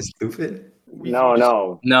Bro. fucking stupid?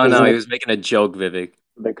 No. No, he was making a joke, Vivek.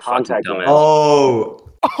 The Fucking contact name. dumbass.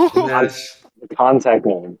 Oh, Nash. The contact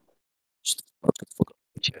name.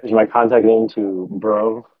 Change my contact name to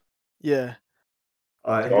bro. Yeah.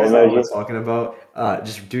 Here's what we're talking about.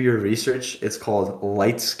 Just do your research. It's called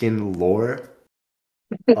light skin lore.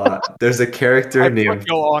 There's a character named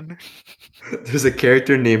Go on. There's a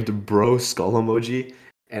character named Bro Skull Emoji,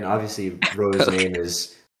 and obviously Bro's name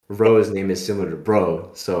is similar to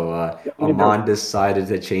Bro. So Amaan decided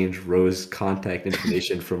to change Ro's contact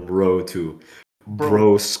information from Ro to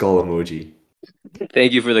Bro Skull Emoji.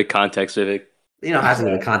 Thank you for the context, Vivek. You know, it has to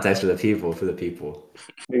be the context for the people.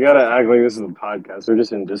 You gotta act like this is a podcast. We're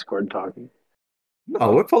just in Discord talking.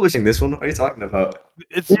 No, we're publishing this one. What are you talking about?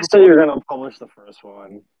 It's You said you're gonna publish the first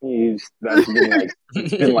one. That's been like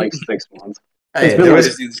it's been like 6 months. Hey, been there like-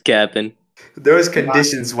 This dude's capping. was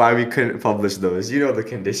conditions why we couldn't publish those. You know the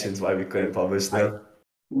conditions why we couldn't publish them.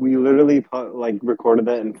 We literally like recorded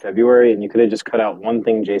that in February, and you could have just cut out one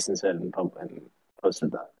thing Jason said and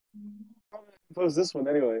posted that. Post this one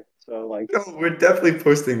anyway. So like, No, we're definitely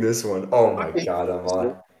posting this one. Oh my god,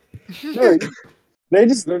 Amaan. no,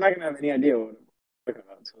 they're not gonna have any idea what I'm talking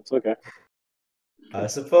about, so it's okay. I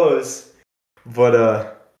suppose.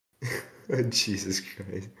 But Jesus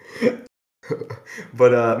Christ.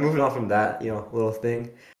 But moving on from that, little thing,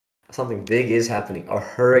 something big is happening. A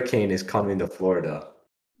hurricane is coming to Florida.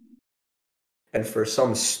 And for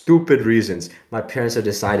some stupid reasons, my parents have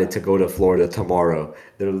decided to go to Florida tomorrow.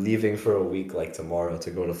 They're leaving for a week like tomorrow to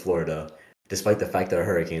go to Florida, despite the fact that a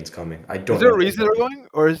hurricane's coming. I don't Is there know. a reason they're going,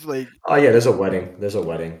 or is like, Oh yeah, there's a wedding. There's a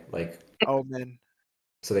wedding. Like, oh man,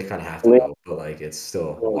 so they kind of have to go, but like it's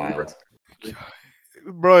still wild.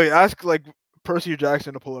 bro, ask like Percy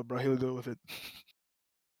Jackson to pull up, bro. He'll deal with it.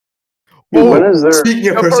 Dude, when is there? Speaking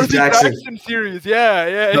of The Percy Jackson, series,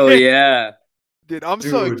 yeah. Oh yeah. Dude, I'm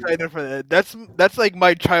so Dude. excited for that. That's like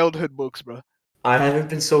my childhood books, bro. I haven't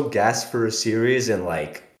been so gassed for a series in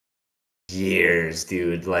like years,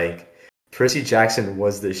 dude. Like Percy Jackson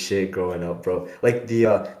was the shit growing up, bro. Like the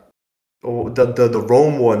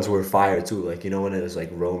Rome ones were fire too. Like when it was like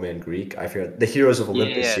Roman, Greek. I forget the Heroes of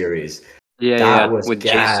Olympus Yeah. series. Yeah, That yeah. was With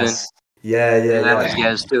gas. Jason. Yeah. That was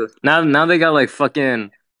gas too. Now they got like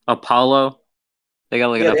fucking Apollo. They got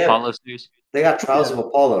like Yeah, an they have- Apollo series. They got Trials of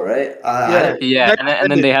Apollo, right? Yeah, That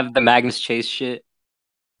and then they have the Magnus Chase shit,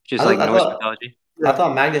 which is I like thought- I Norse thought- mythology. I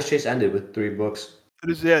thought Magnus Chase ended with 3 books. It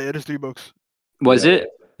is 3 books. Was Yeah, it?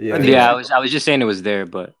 Yeah. I think Yeah, so. I was just saying it was there,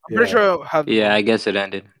 but I'm pretty sure I have. yeah, I guess it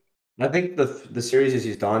ended. I think the series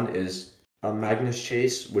he's done is Magnus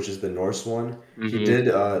Chase, which is the Norse one. He Mhm. did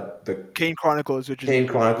the Kane Chronicles, which is Kane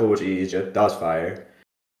Chronicle, which is Egypt. That was fire.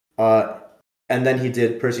 And then he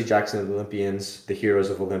did Percy Jackson and the Olympians, the Heroes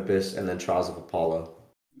of Olympus, and then Trials of Apollo.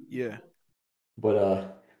 yeah.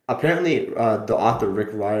 But apparently, the author Rick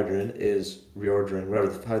Riordan is Riordan,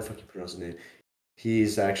 how the fuck you pronounce his name?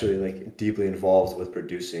 He's actually like deeply involved with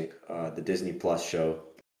producing the Disney Plus show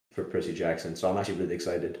for Percy Jackson. So I'm actually really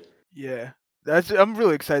excited. Yeah. I'm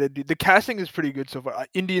really excited, dude. The casting is pretty good so far.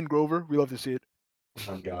 Indian Grover, we love to see it.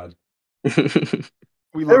 Oh my god.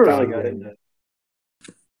 We I love really that. got into it.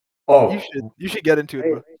 Oh, You should get into it,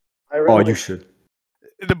 bro. I read you should.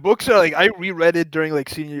 The books are like I reread it during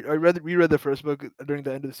like reread the first book during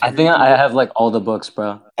the end of the series. I think I have like all the books,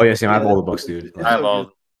 bro. Oh yeah, Sam, I have Yeah. all the books, dude. It's I have so all.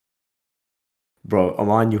 good. Bro,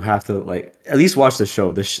 Amaan, you have to like at least watch the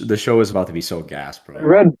show. The show is about to be so gas, I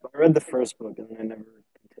bro. read the first book and I never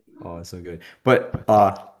continued. Oh, it's so good. But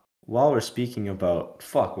while we're speaking about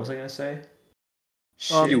what was I gonna say?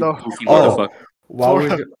 Shit. You No. goofy Oh. motherfucker. While we're,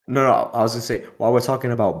 Florida. no, I was gonna say while we're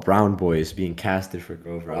talking about Brown Boys being casted for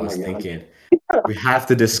Grover, I Oh was my God. thinking we have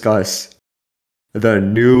to discuss the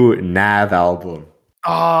new Nav album.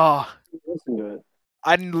 Ah, Listen to it.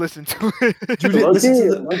 I didn't listen to it. You didn't listen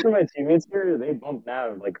to the- Most of my teammates here, they bump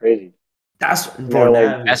Nav like crazy. That's They're bro.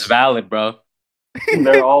 like- Nav That's is- valid, bro.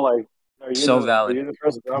 They're all like, "Are you So the, valid. Are you the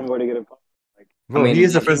first brown boy to get a pump?" Like, Bro, I mean, he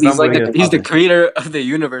is the first he's number like to get he's the popping. creator of the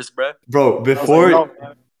universe, bro. Bro, I was like, before "No,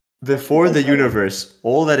 before the universe,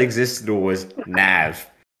 all that existed was Nav.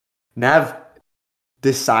 Nav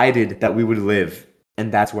decided that we would live,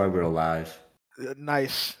 and that's why we're alive.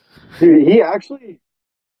 Nice. dude, he actually,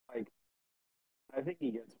 like, I think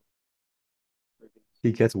he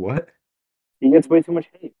He gets what? gets way too much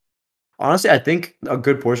hate. Honestly, I think a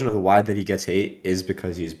good portion of the why that he gets hate is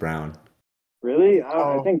because he's brown. Really?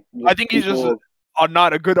 Oh. I think He's just people-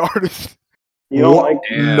 not a good artist. you don't What? like.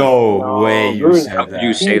 Damn. No No, way you Varun, said How that. could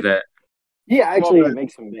you say that? He actually Well,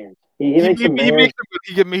 makes some bangers. He makes some bangers.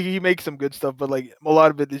 He makes some good stuff, but like a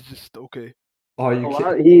lot of it is just okay. Oh,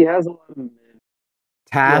 you He has a lot of.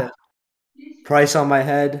 Tap, price on my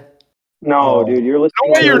head, No, Oh. dude, you're listening.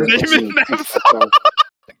 No way to you're fucking naming them TikTok songs.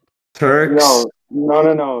 Turks.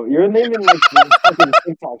 No. You're naming like the fucking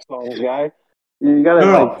TikTok songs, guy. You gotta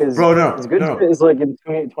No, like his, bro, no, his good no. shit is like in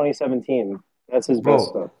 2017. That's his Bro. best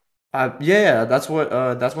stuff. Yeah, that's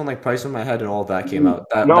when like price on my head and all that came out.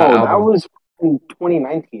 That No, that that album. was in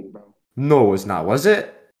 2019, bro. No, it was not. Was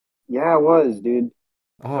it? Yeah, it was, dude.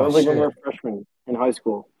 That Oh was like shit. when we were freshmen in high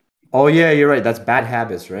school. Oh yeah, you're right. That's Bad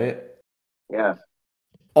Habits, right? Yeah.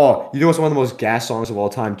 Oh, you know what's one of the most gas songs of all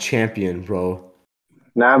time? Champion, bro.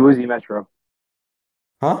 Nav Uzi Metro.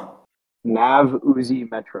 Huh? Nav Uzi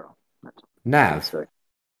Metro. Nav. Sick.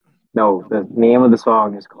 No, the name of the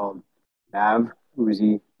song is called Nav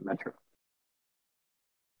Uzi Metro.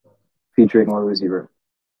 featuring Lil Uzi Vert.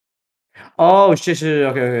 Oh shit!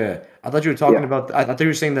 Okay. I thought you were talking Yeah. about. I thought you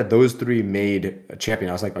were saying that those three made a champion.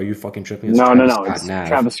 I was like, are you fucking tripping? It's No, Travis no. Scott, It's Nav.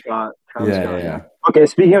 Travis Scott. Yeah. Okay,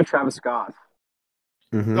 speaking of Travis Scott,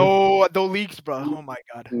 Mm-hmm. No leaks, bro. Oh my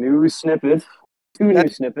god. new snippets, two That-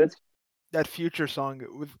 new snippets. That Future song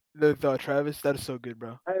with Travis, that is so good,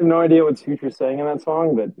 bro. I have no idea what Future's saying in that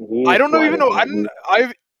song, but I don't know even know.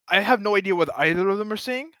 I have no idea what either of them are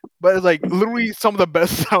saying, but it's like literally some of the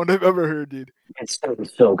best sound I've ever heard, dude. It's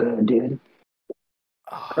so good, dude.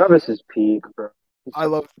 Travis is peak, bro. I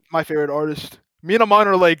love my favorite artist. Me and Amaan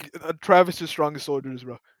are like Travis's strongest soldiers,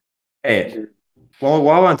 bro. Hey, while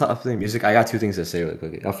we're on top of playing music, I got two things to say really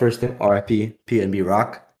quickly. First thing, R.I.P. PNB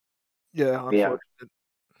Rock. Yeah, Yeah. unfortunate.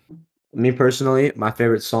 Me personally, my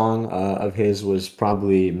favorite song of his was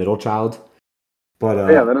probably Middle Child. But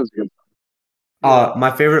Yeah, that was good.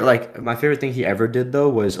 my favorite thing he ever did though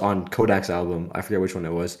was on Kodak's album. I forget which one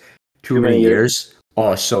it was. Too Many Years.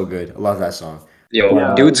 Oh, so good. I love that song. Yo,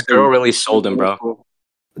 Yeah, dude's girl really sold him, bro.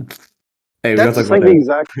 Hey, we That's gotta It's talk like about the that.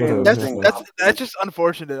 exact same That's thing. that's just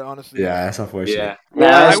unfortunate, honestly. Yeah, that's unfortunate. Yeah, I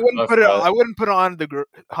that's wouldn't tough, put it. bro. I wouldn't put it on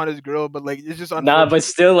on his girl, but like it's just unfortunate. Nah, but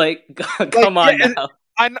still, like, come on yeah, now.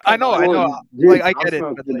 I know. Dude, Like I Pop get it,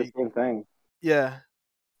 Smoke but did like the same thing. yeah,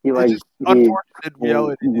 He it's just unfortunate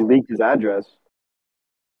reality, dude. leaked his address.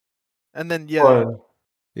 And then yeah, But,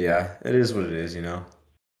 yeah, it is what it is, you know.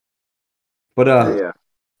 But Yeah.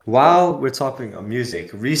 while we're talking of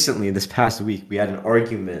music, recently this past week we had an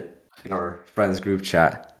argument in our friends group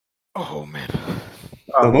chat. oh man,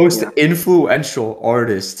 The most influential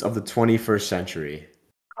artists of the 21st century.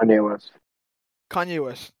 Kanye West. Kanye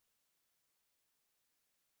West.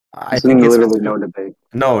 I think it's literally no debate.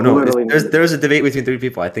 no. Literally There's a debate between three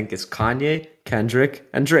people. I think it's Kanye, Kendrick,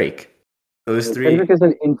 and Drake. Those three. Kendrick is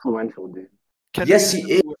an influential dude. Kendrick Yes, he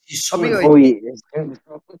is. He's so I mean, like, Oh, he is.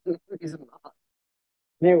 He's not.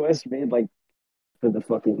 Kanye West made like for the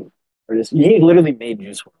fucking artist. He literally made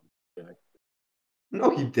Juice WRLD. no,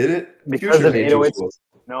 he didn't. Because Future of made Juice 808s.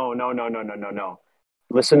 WRLD. No.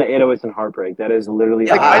 Listen to 808s and Heartbreak. That is literally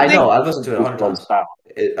Yeah, I I think- know. I've listened to it Juice 100 WRLD times. style.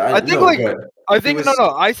 I think no, like but I think was- no.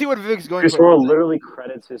 I see what Vivek's going Juice for. WRLD literally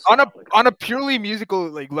credits his style. On a purely musical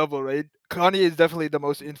like level, right? Kanye is definitely the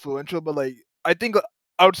most influential, but like I think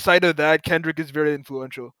outside of that, Kendrick is very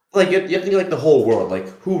influential. like you have to think like the whole world. Like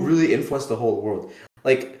who really influenced the whole world?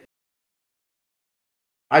 Like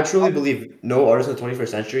I truly believe no artist in the 21st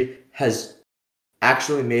century has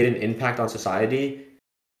actually made an impact on society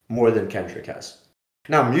more than Kendrick has.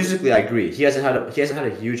 Now, musically, I agree. He hasn't had a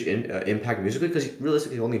huge impact musically because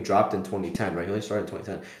realistically he only dropped in 2010, right? He only started in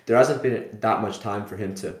 2010. There hasn't been that much time for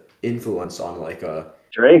him to influence on like a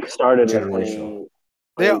Drake started in generational. 20,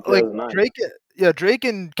 They like 2009. Drake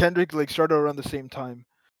and Kendrick like started around the same time.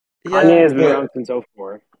 Kanye has been but around since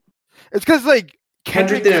 04. It's because like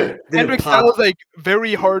Kendrick Kendrick's didn't style pop. is like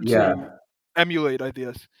very hard Yeah. to emulate, I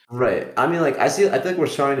guess. Right. I mean, like I feel like we're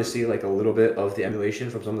starting to see like a little bit of the emulation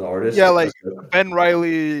from some of the artists. Yeah, like Ben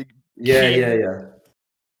Riley. Yeah.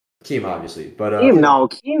 Keem, obviously, but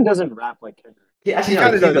Keem doesn't rap like Kendrick. he actually He no,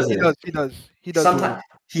 kind of Keem does. doesn't. He does. Sometimes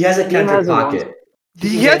he has a Keem Kendrick has his own- pocket.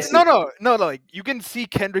 He has no. Like you can see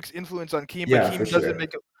Kendrick's influence on Keem, Yeah, but for Keem doesn't sure.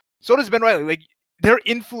 make it. So does Ben Riley. Like they're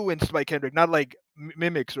influenced by Kendrick, not like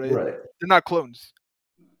mimics, right? Right. They're not clones.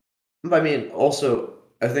 But I mean, also,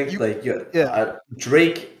 I think Yeah.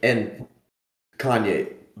 Drake and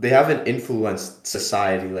Kanye, they haven't influenced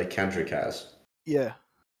society like Kendrick has. Yeah.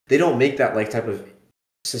 They don't make that like type of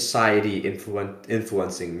society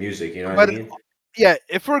influencing music. You know what But I mean? yeah,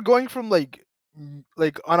 if we're going from like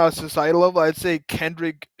on a societal level, I'd say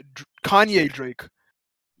Kanye, Drake,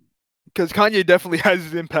 because Kanye definitely has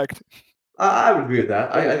his impact. I would agree with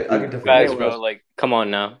that. I can definitely. Guys, bro, like, come on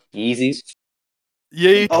now. Yeezys.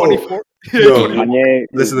 Yay, Oh, 24. no. Kanye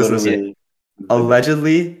Listen. literally-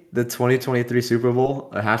 Allegedly, the 2023 Super Bowl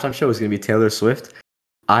halftime show is going to be Taylor Swift.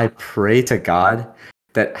 I pray to God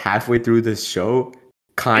that halfway through this show,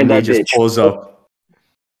 Kanye that just bitch. pulls up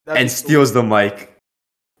That'd be and cool. steals the mic.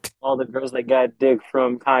 all the girls that got dick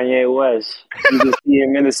from Kanye West. You can see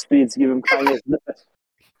him in the streets, give him Kanye's nuts.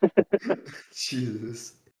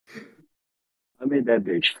 Jesus. I made that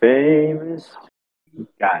bitch famous.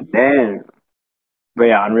 God damn. But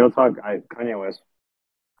yeah, on real talk, Kanye West,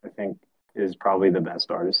 I think, is probably the best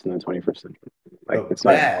artist in the 21st century. Like The it's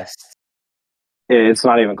not, best. it's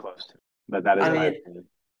not even close to. But that is I my mean, opinion.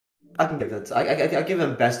 I can give that. I give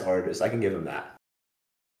him best artist. I can give him that.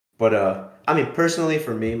 But I mean, personally,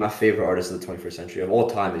 for me, my favorite artist of the 21st century of all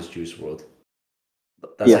time is Juice WRLD.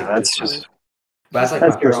 That's just That's like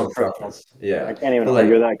that's my your personal own personal. preference. Yeah. I can't even But, like,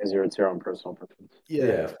 argue that because it's your own personal preference. Yeah,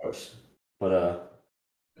 of course. But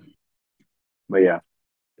But yeah,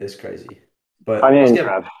 It's crazy. But Kanye let's and get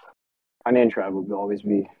Trav. Kanye and Trav will always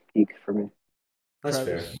be peak for me. that's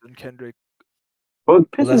Travis fair. and Kendrick. What Well,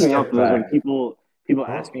 pisses let's me off get though is when back. people Huh?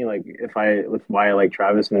 ask me like with why I like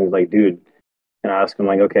Travis, and it's like, dude, and I ask him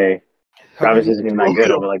like, okay, Have you Travis isn't listened even to that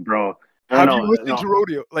good. I'll Rodeo? be like, bro, no, Have you no, listened no, to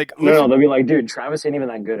Rodeo? Like, no, no. listen. They'll be like, dude, Travis ain't even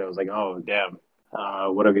that good. I was like, oh damn,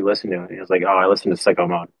 what have you listened to? And he was like, oh, I listened to Sicko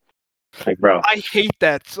Mode. Like, bro, I hate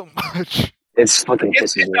that so much. it's fucking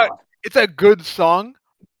It's pisses me off. it's a good song,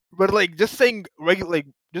 but like just saying regular, like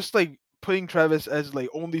just like putting Travis as like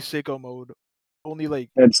only sicko mode, only like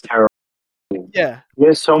It's terrible. yeah,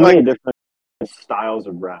 There's so like many different styles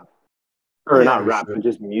of rap, or yeah, not rap, but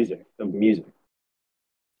just music. The music,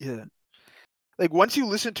 yeah. Like once you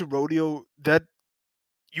listen to Rodeo, that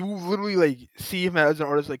you literally like see him as an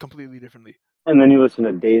artist like completely differently. and then you listen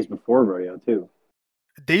to Days Before Rodeo too.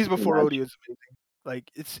 Days Before Imagine. Rodeo is amazing.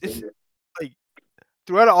 Like it's like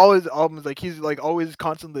throughout all his albums, like he's like always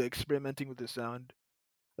constantly experimenting with his sound.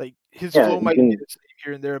 Like his Yeah, flow you might can. be the same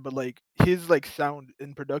here and there, but like his like sound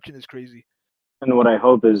in production is crazy. And what I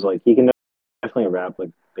hope is like he can definitely rap like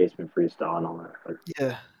basement freestyle and all that. Like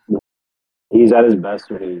Yeah, he's at his best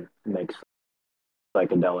when he makes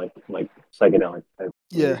psychedelic type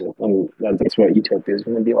yeah, music, and that's what Utopia is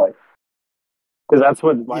going to be like. Because that's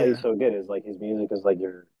why yeah, he's so good is like his music is like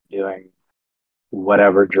you're doing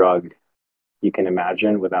whatever drug you can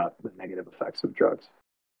imagine without the negative effects of drugs.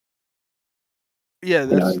 yeah.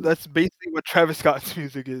 You know, That's basically what Travis Scott's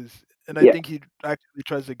music is, and I yeah. think he actually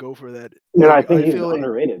tries to go for that. You know, I Like think I he's feel like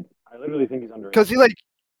underrated. I literally think he's underrated. because he like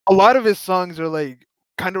a lot of his songs are like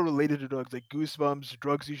kind of related to drugs, like Goosebumps,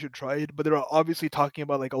 Drugs You Should Try It, but they're obviously talking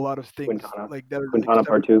about like a lot of things like that are like Quintana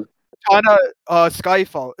Part Two. Tana,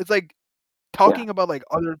 Skyfall. It's like Yeah, talking about like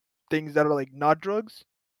other things that are like not drugs,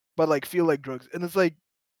 but like feel like drugs, and it's like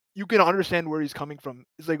you can understand where he's coming from.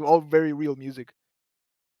 It's like all very real music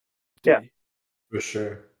to yeah. me. For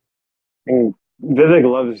sure. And Vivek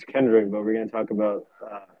loves Kendrick, but we're going to talk about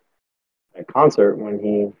a concert when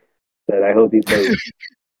he said, "I hope he plays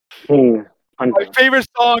King My Hunter." favorite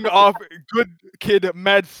song off Good Kid,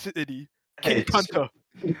 Mad City, King It's, Kunta.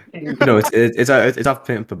 no, it's off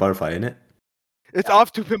Pimp a Butterfly, isn't it? It's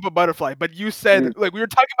off to Pimp a Butterfly, but you said Mm. like we were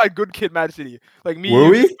talking about Good Kid, Mad City, like me, Were you,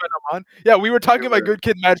 we? and Amaan. Yeah, we were talking about Good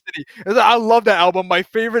Kid, Mad City. It's like, I love that album. My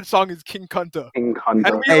favorite song is King Kunta, King and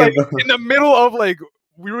Hunter. we Hey, like bro. in the middle of like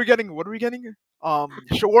we were getting what are we getting?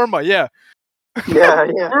 Shawarma. Yeah, Yeah,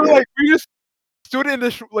 we yeah. were like we just stood in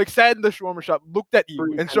the like sat in the shawarma shop, looked at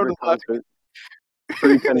you, and started laughing.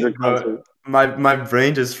 Free Kendrick Bro, concert. my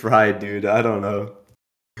brain just fried, dude. I don't know.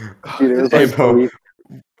 Dude, it was Hey, like bro.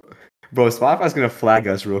 Bro, Spotify's gonna flag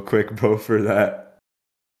us real quick, bro, for that.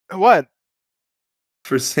 What?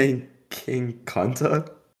 For saying King Kunta?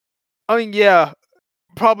 I mean, yeah,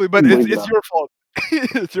 probably, but Bleep it it's out. your fault.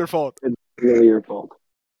 It's your fault. It's really your fault.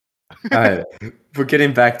 Alright. We're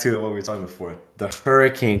getting back to what we were talking before. The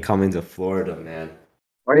hurricane coming to Florida, man.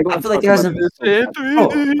 Why do you I want to feel like talk there about hasn't this so bad? bro,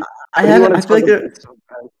 Why do you want to I feel talk like about there this so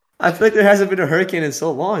bad? I feel like there hasn't been a hurricane in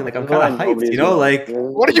so long. Like I'm This is why kinda hyped, nobody's you know? wrong. Like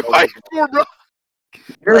What are you fighting for, bro?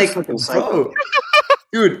 You're a like fucking psycho. bro.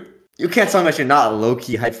 Dude, you can't tell me that you're not low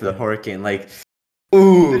key hyped for the hurricane. Like,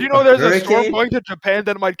 ooh, Did you know there's a storm hurricane? going to Japan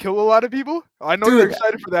that might kill a lot of people? I know you're Dude,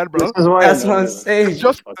 excited for that, This bro. is why that's what I'm nobody listens to saying. this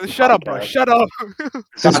Just fucking shut up, bro. podcast. Shut up. This is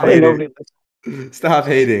Stop why nobody hating. listens. Stop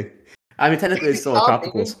hating. I mean, technically, it's still a Stop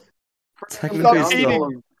tropical. hating. Technically, Stop it's still.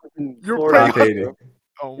 hating. You're Florida. preying Stop hating.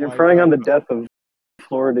 Oh You're my preying god. on the death of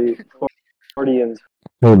Floridians.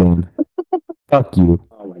 Hold on. Fuck you.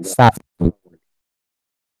 Oh my god. Stop.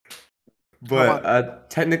 But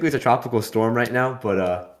technically, it's a tropical storm right now.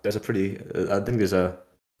 But there's a pretty. I think there's a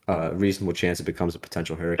reasonable chance it becomes a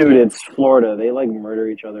potential hurricane. Dude, it's Florida. They like murder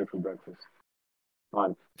each other for breakfast. Come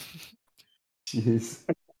on. Jeez.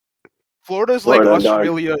 Florida's Florida, like dog.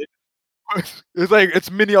 Australia. It's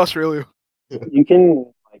mini Australia. You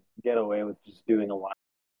can like get away with just doing a line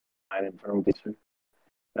in front of police.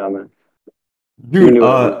 No, man. Dude, do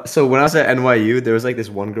it. so when I was at NYU, there was like this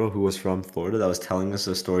one girl who was from Florida that was telling us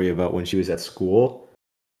a story about when she was at school.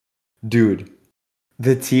 Dude,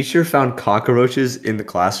 the teacher found cockroaches in the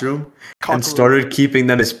classroom and started keeping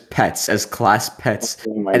them as pets, as class pets,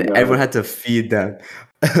 Oh my and god. everyone had to feed them.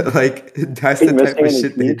 Like that's Are the you type missing of any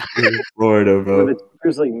shit they teeth? do in Florida, Were bro. the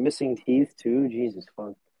teachers like missing teeth too? Jesus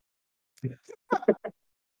fuck.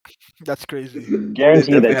 That's crazy. They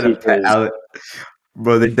Guarantee definitely that had a teacher pet is,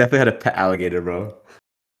 bro. They definitely had a pet alligator, bro.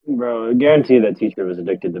 bro, guarantee that teacher was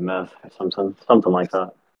addicted to meth or something like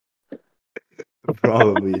that.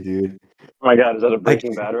 Probably, dude. Oh my god, is that a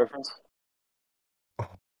Breaking Bad reference?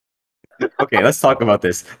 Okay, let's talk about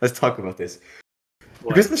this.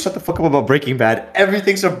 You guys shut the fuck up about Breaking Bad.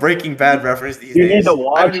 Everything's a Breaking Bad reference these You days. need to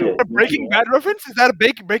watch it. A Breaking Bad reference? Is that a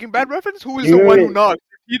Breaking Bad reference? Who is the one who Dude. knocked?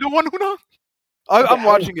 You the one who knocked? I'm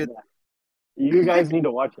watching it. You guys need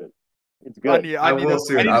to watch it. It's good. I will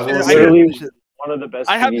soon. I will It's soon. literally one of the best.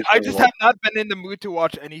 I TV shows just of all have not been in the mood to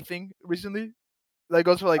watch anything recently. That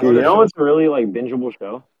goes for like time. other You know shows. what's really like bingeable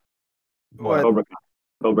show? What? Cobra Kai.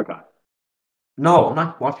 Cobra Kai. No, I'm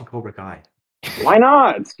not watching Cobra Kai. Why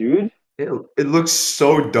not, dude? It looks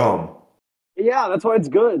so dumb. Yeah, that's why it's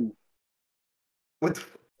good. What?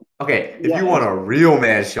 Okay, if Yeah, you want a real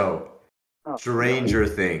man show, Oh, Stranger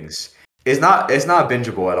Things. It's not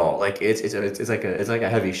bingeable at all. Like it's like a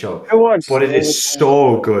heavy show, I watched but it Stranger is Things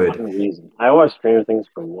so for good. one reason. I watched Stranger Things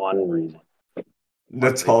for one reason.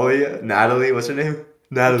 Natalie, what's her name?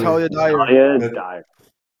 Natalia Dyer. Natalia Dyer.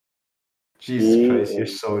 Jesus She Christ, you're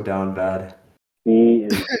is- so down bad. She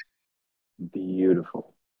is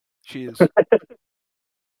beautiful. She is.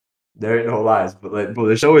 There ain't no lies, but like, bro,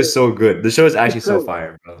 the show is so good. The show is actually so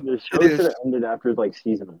fire, bro. The show It is. should have ended after like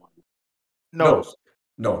season 1.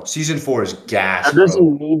 No, season 4 is gas, That bro.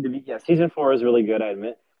 doesn't need to be. Yeah, season 4 is really good, I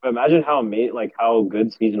admit. But imagine how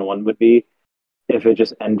good season 1 would be if it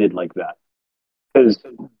just ended like that. Because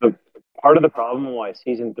the part of the problem why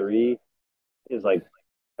season 3 is like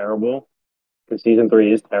terrible, because season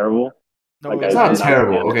 3 is terrible. No, Like, It's I- not I-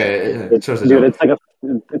 terrible. Okay, It's, shows the dude, show.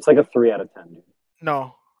 it's like a 3 out of 10. Dude.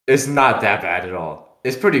 no. It's not that bad at all.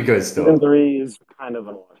 It's pretty good Season still. 3 is kind of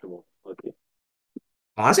unwatchable. Okay.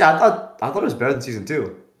 Honestly, I thought it was better than season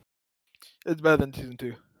 2. It's better than season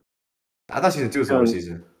 2. I thought season 2 was the worst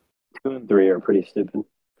season. 2 and 3 are pretty stupid.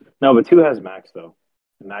 No, but 2 has Max though.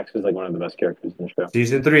 And Max is like one of the best characters in the show.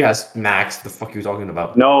 Season 3 has Max. The fuck you talking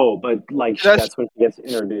about? No, but like That's- that's when she gets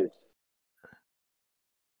introduced.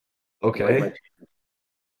 Okay. Like,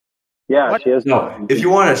 yeah, What? she has. No, if you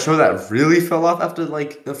want a show that really fell off after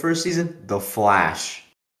like the first season, The Flash.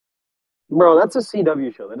 Bro, that's a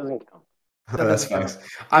CW show. That doesn't count. That's facts.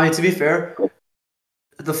 I mean, to be fair,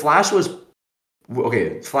 The Flash was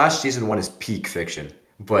okay. Flash season 1 is peak fiction,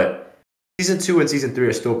 but season 2 and season 3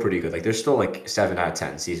 are still pretty good. Like they're still like 7 out of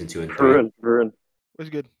 10. Season 2 and 3. Varun, Was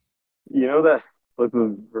good. you know that clip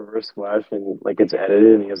of Reverse Flash and like it's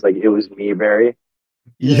edited and he was like, "It was me, Barry."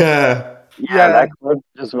 Yeah. Yeah. That clip.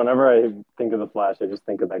 Just whenever I think of the Flash, I just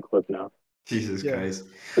think of that clip now. Jesus Yeah. Christ.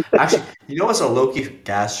 Actually, you know what's a low-key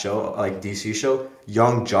gas show, like DC show?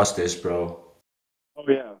 Young Justice, bro. Oh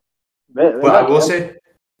yeah. They But I got will can- say,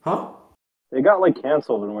 huh? they got like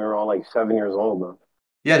canceled when we were all like 7 years old though.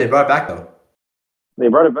 Yeah, they brought it back though. They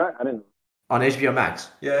brought it back. I didn't. On HBO Max.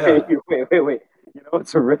 Yeah. Wait. You know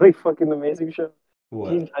it's a really fucking amazing show. What?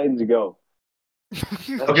 Teen Titans Go.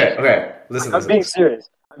 Okay. Listen. I'm being serious.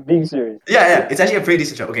 Yeah, it's actually a pretty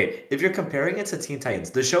decent show. Okay, if you're comparing it to Teen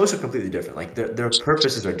Titans, the shows are completely different. Like their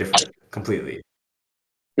purposes are different completely.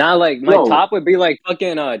 Nah, like my Bro. top would be like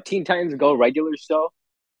fucking Teen Titans Go regular show.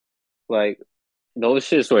 Like those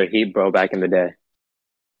shits were heat, bro, back in the day.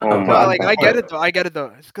 Oh But my Well, like I God. get it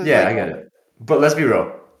though. It's 'cause, Yeah, like, I get it. But let's be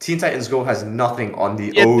real. Teen Titans Go has nothing on the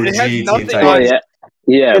It OG has Teen nothing Titans. on Oh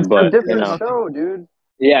yeah, It's a but you different know, show, dude.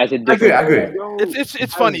 yeah, it's a I agree. different. I agree. Go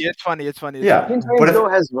It's funny. It's funny. It's funny. Yeah, Teen but Titans if, Go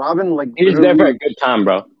has Robin like He's there for a literally good time,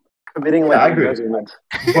 bro. committing Yeah, like I agree. embezzlement.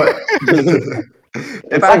 but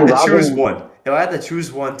if I had to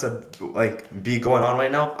choose one, to like be going on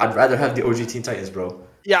right now, I'd rather have the OG Teen Titans, bro.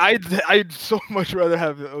 Yeah, I'd so much rather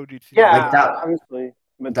have the OG. Yeah, Like that- obviously.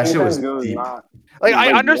 But that Teen shit was Titans Go is deep. not. Like It's I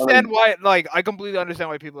like understand one why. Like I completely understand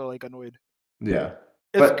why people are like annoyed. Yeah,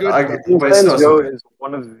 It's but good. I, but- Teen but it's Titans still Go something. is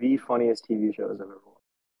one of the funniest TV shows I've ever watched.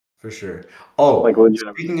 For sure. Oh, Like,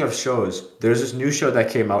 legitimately. speaking of shows, there's this new show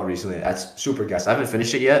that came out recently. That's super gas. I haven't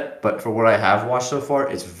finished it yet, but for what I have watched so far,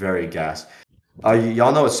 it's very gas.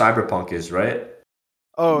 Y'all know what Cyberpunk is, right?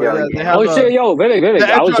 Oh Yeah, yeah, like- they have. Oh shit, yo, Vivek, the I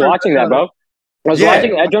was Edge Runners, watching that, bro. I was Yeah.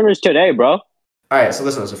 watching Edge Runners today, bro. All right, so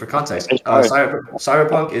listen. So for context,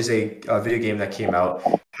 Cyberpunk is a video game that came out,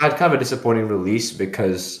 had kind of a disappointing release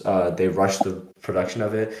because they rushed the production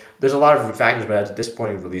of it. There's a lot of factors, but it had a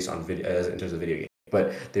disappointing release on video in terms of video game.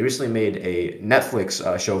 But they recently made a Netflix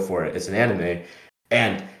show for it. It's an anime,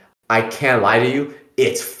 and I can't lie to you,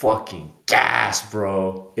 it's fucking gas,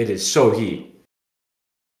 bro. It is so heat.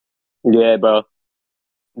 Yeah, bro.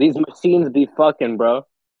 These machines be fucking, bro.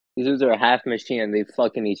 These dudes are a half machine and they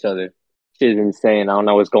fucking each other. Shit is insane. I don't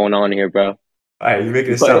know what's going on here, bro. All right, you're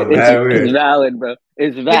making it But sound mad it's weird. valid, bro.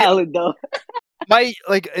 It's valid, though. My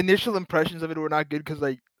like initial impressions of it were not good because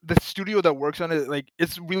like the studio that works on it, like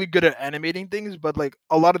it's really good at animating things, but like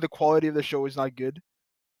a lot of the quality of the show is not good.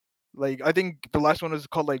 Like I think the last one was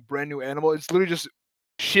called like Brand New Animal. It's literally just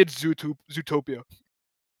shit Zootopia.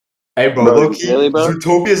 Hey, bro, Bro, low key, really, bro?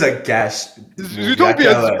 Zootopia is a gas movie. I Zootopia can't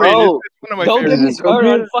is lie. great. Bro, It's one of my don't get me favorites.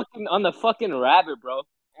 started Zootopia? on the fucking rabbit, bro.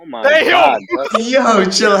 Oh my Hey, yo! god, bro. Yo,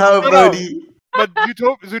 chill out, Shut up. buddy. But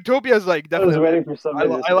Zootopia is like I was definitely. waiting for somebody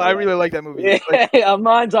to say I that. really like that movie. Yeah, Like,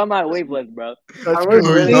 Amon's on my wavelength, bro. that's I was crazy.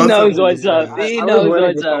 ready. He Don't knows tell me what's up. this. He I was knows waiting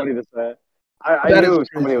what's for up. somebody to say it. I That is knew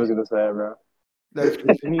somebody crazy. was gonna say it, bro. That's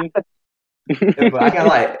crazy. Yeah, but I can't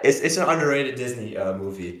lie. It's an underrated Disney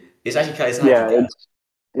movie. It's actually kind of Yeah,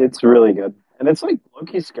 it's really good, and it's like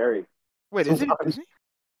low-key scary. Wait, is it Sometimes. Disney?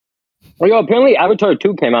 Well, yo, apparently Avatar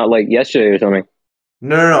 2 came out like yesterday or something.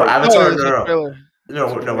 No. Like, Avatar. there's a No. trailer. No.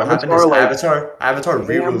 What happened is Avatar, like, Avatar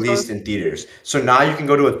Disney re-released Avatar? in theaters. So now you can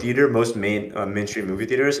go to a theater, most mainstream movie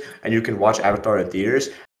theaters, and you can watch Avatar in theaters.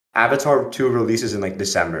 Avatar 2 releases in like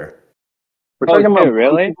December. We're Oh, talking about shit,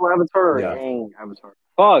 really? Blue People Avatar or Yeah. Aang Avatar.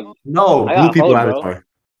 Fuck, No, I Blue got People hold, bro. Avatar.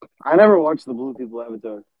 I never watched the Blue People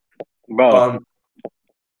Avatar. Bro,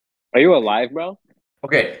 are you alive, bro?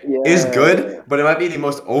 Okay, Yeah. it's good, but it might be the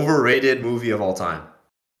most overrated movie of all time.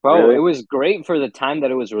 Bro, Really? it was great for the time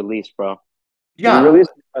that it was released, bro. They Yeah,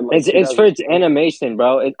 released it in, like, It's for its 2012. animation,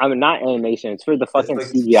 bro. I mean, not animation. It's for the it's fucking like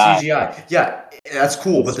CGI. CGI. Yeah, that's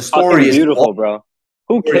cool, but the It's story fucking is beautiful, bro.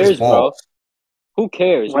 Who story is cares, bro? balls. Who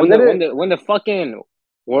cares? When When the fucking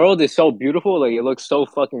world is so beautiful, like it looks so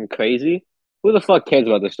fucking crazy. Who the fuck cares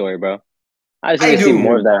about the story, bro? I just I need to see do.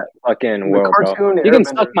 more of that fucking The world, bro. cartoon You can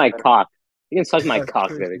suck Airbender my is better. cock. You can suck my That's cock,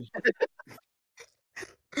 crazy.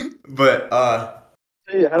 Vivek. But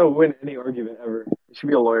Tell you how to win any argument ever. You should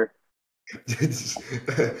be a lawyer.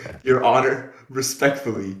 Your Honor,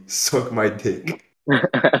 respectfully, suck my dick.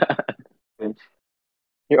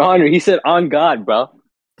 Your Honor, he said on God, bro.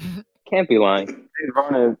 Can't be lying. Hey,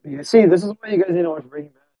 Varnith, you see, this is why you guys need to watch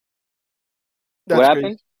Breaking Bad. That's What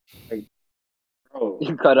crazy. happened? Bro,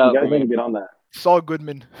 You cut you out guys for need to me. get on that. Saul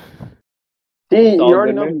Goodman. See, Saul you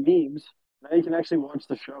already know Goodman? the memes. Now you can actually watch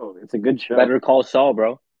the show. It's a good show. Better call Saul,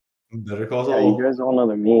 bro. Better call Yeah, you Saul. guys all know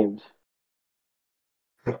the memes.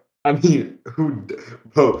 I mean,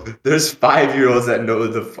 bro, there's 5-year-olds that know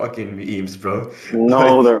the fucking memes, bro.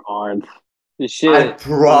 No, Like, there aren't. The I shit.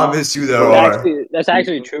 promise you there Bro, are. That's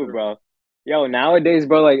actually true, bro. Yo, nowadays,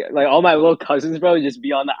 bro, like all my little cousins, bro, just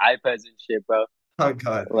be on the iPads and shit, bro. Oh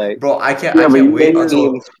god, Like, bro, I can't Yeah, but you wait know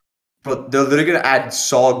until. memes. Bro, they're literally gonna add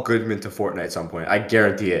Saul Goodman to Fortnite at some point. I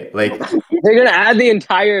guarantee it. Like, They're gonna add the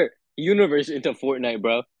entire universe into Fortnite,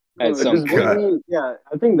 bro. At some just point. God. yeah,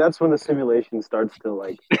 I think that's when the simulation starts to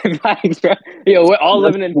like. Facts, bro. Yo, we're all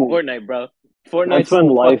That's living in cool. Fortnite, bro. That's Fortnite's when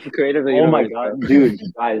life. fucking creator of the Oh my universe, god, bro. dude,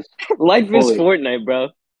 guys, Life is Holy- Fortnite, bro.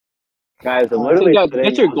 guys, I'm Oh, literally Yo, sitting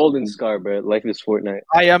get your on golden some- scar, bro. Life is Fortnite.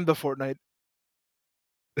 I am the Fortnite.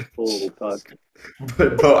 Holy fuck!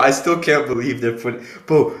 but bro, I still can't believe they're putting.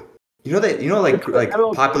 Bro, like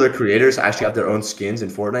popular creators actually have their own skins in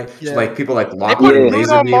Fortnite. Yeah. So like people like They Lockwood put and Yeah. Bruno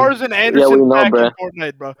Laser Meme. Mars and Anderson we know, back bro. in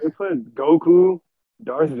Fortnite, bro. They put Goku,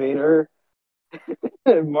 Darth Vader,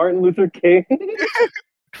 Martin Luther King.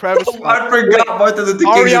 Travis Oh, Scott. I forgot Martin Luther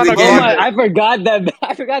King's in Ariana the Oh game. Grande. my!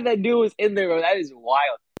 I forgot that dude was in there, bro. That is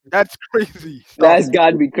wild. That's crazy. Stop. That's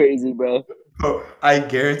gotta be crazy, bro. Bro, I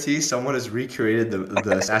guarantee someone has recreated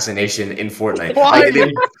the assassination in Fortnite. Why? Like,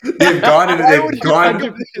 they've gone and Why would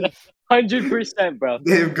you do this? 100%, bro.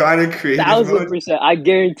 they've gone in creative mode. 1000%. I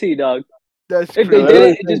guarantee, dog. That's If they crazy. did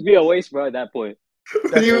it, it'd just be a waste, bro. At that point.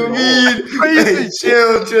 What do you That's mean? crazy. Hey,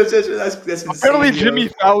 chill. That's insane. Apparently, yo. Jimmy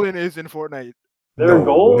Fallon is in Fortnite. Their No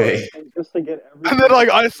goal way. is just to get every. And then, like,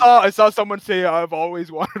 I saw someone say, "I've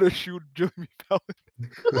always wanted to shoot Jimmy Fallon."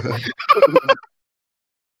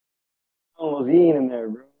 Levine in there,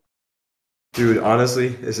 bro. Dude, honestly,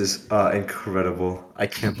 this is incredible. I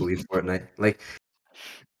can't believe Fortnite. Like,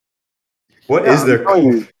 what is I'm their telling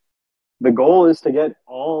you, the goal is to get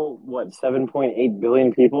all 7.8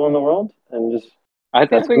 billion people in the world, and just I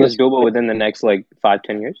think That's it's doable within the next like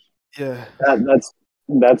 5-10 years. Yeah.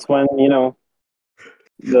 that's when No,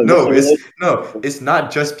 simulation- it's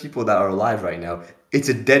not just people that are alive right now. It's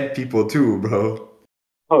a dead people too, bro.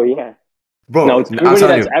 Oh yeah. Bro, No, it's I'm everybody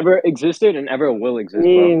telling that's you. ever existed and ever will I exist,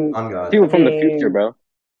 bro. mean, I'm God. People from the I future, mean- bro.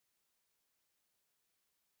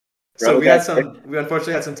 So we that's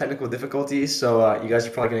unfortunately had some technical difficulties, so you guys are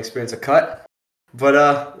probably gonna experience a cut.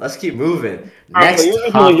 But let's keep moving. Next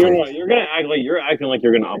topic. you're gonna act like you're acting like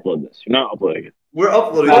you're gonna upload this. You're not uploading it. We're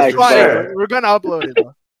uploading Nice, this for bro. sure. We're gonna upload it.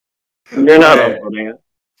 Bro. You're not Okay. uploading it.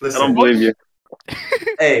 I Listen, don't believe you.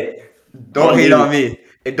 hey, don't hate on me.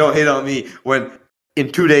 Hey, don't hate on me when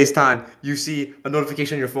in 2 days' time you see a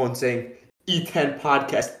notification on your phone saying E10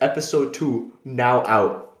 podcast episode 2 now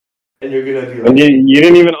out, and you're gonna be And like, you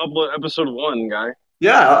didn't even upload episode 1, guy.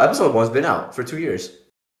 yeah, episode 1's been out for 2 years.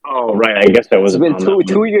 Oh, right. I guess I It's wasn't been on that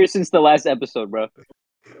two one. years since the last episode, bro.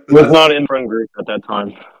 Was not in friend group at that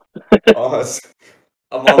time.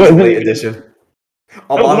 Aman was a late addition.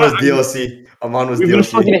 Aman was DLC. Aman was We've been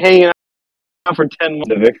fucking DLC. hanging out for 10 months,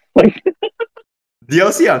 Vivek. Like,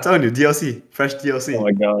 DLC, I'm telling you, DLC. Fresh DLC. oh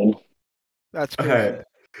my god. That's All crazy. right.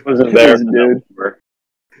 Wasn't there, This but dude. now we're-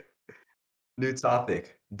 New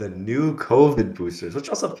topic. The new COVID boosters. What's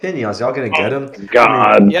y'all's opinions? Y'all gonna get them?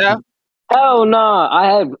 God. Yeah. Hell no!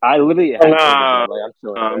 I literally had Nah. COVID, bro. Like I'm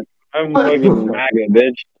chilling, bro. I'm fucking MAGA,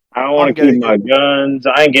 bitch. I don't want I'm to keep getting my guns.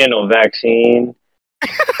 I ain't getting no vaccine.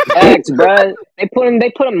 Facts, bro. They put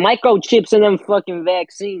microchips in them fucking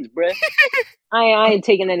vaccines, bro. I ain't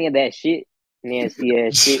taking any of that shit. Nasty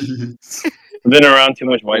ass shit. Jeez. I've been around too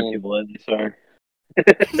much white Man. people lately, sorry.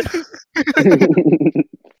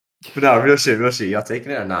 But no, real shit. Y'all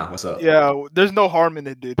taking it or nah? What's up? Yeah, there's no harm in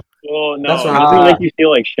it, dude. Well, no, That's what doesn't I'm it make you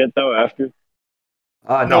feel like shit though after?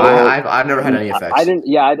 No, No. I've never had any effects. I didn't.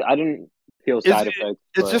 Yeah, I didn't feel side It's, effects.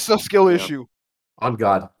 it's but, just a skill you know. issue. On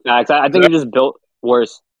God. Nah, 'cause I think you're just built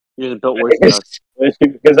worse. You're just built worse than us.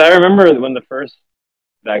 Because I remember when the first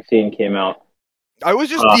vaccine came out. I was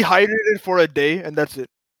just dehydrated for a day, and that's it.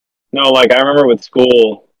 No, like I remember with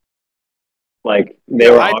school, like they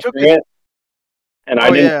Yeah, were I took offering it, and I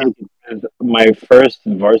Oh, didn't yeah. take it because my first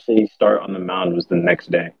varsity start on the mound was the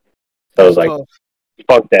next day. So I was That's like, tough.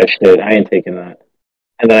 "Fuck that shit! I ain't taking that."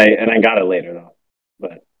 And then I got it later though,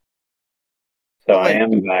 but so But, I like-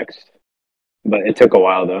 am vaxxed, but it took a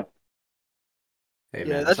while though. Hey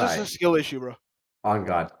Yeah, man, that's it's just a alright. skill issue, bro. On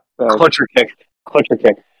God. Clutch or kick, clutch or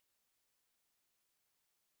kick.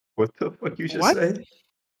 What the fuck you just What? say?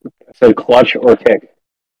 I said clutch or kick.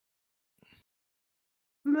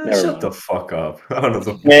 Man, Never shut mind. the fuck up. I don't know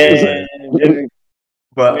the fuck Man, you're saying. Vivek,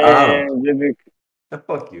 But I don't man, Vivek. know.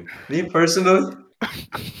 Fuck you. Me personally,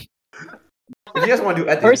 if you guys want to do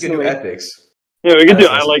ethics, you can do Personally. ethics. Yeah, we could do.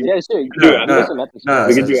 Listen, I listen. like. Yeah, sure. We could You do can No, do ethics. some episodes. No,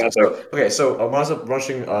 We could do listen, ethics. so okay, so when I was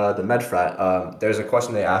rushing the med frat, there's a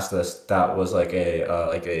question they asked us that was like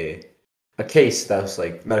a case that was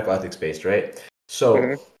like medical ethics based, right?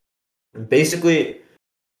 So basically,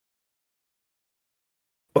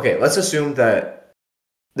 okay, let's assume that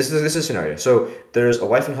this is a scenario. So there's a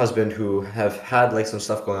wife and husband who have had like some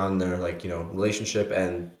stuff going on in their like relationship,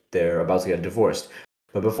 and they're about to get divorced.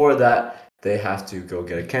 But before that, they have to go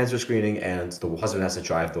get a cancer screening, and the husband has to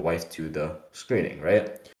drive the wife to the screening,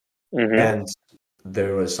 right? And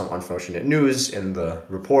there was some unfortunate news in the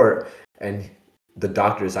report, and the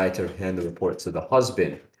doctor decided to hand the report to the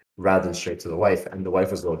husband rather than straight to the wife. And the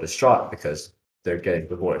wife was a little distraught because they're getting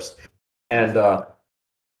divorced. And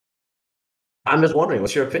I'm just wondering,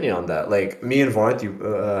 what's your opinion on that? Like me and Varnith,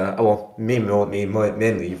 me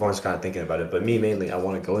mainly. Varnith's kind of thinking about it, but me mainly, I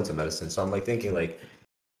want to go into medicine. So I'm like thinking, like,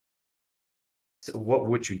 so what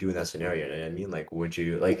would you do in that scenario? You know what I mean, like, would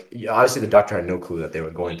you like? Obviously, the doctor had no clue that they were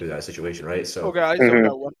going through that situation, right? So Okay, I zoned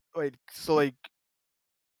out one. Wait, so like,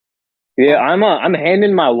 Yeah, I'm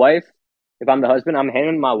handing my wife. If I'm the husband, I'm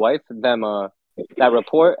handing my wife them that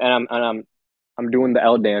report, and I'm doing the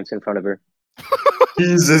L dance in front of her.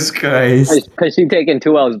 Jesus Christ. Cause she taking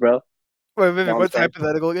 2 L's, bro. wait, Vivek, No, I'm what's the saying.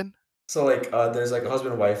 hypothetical again? So like, there's like a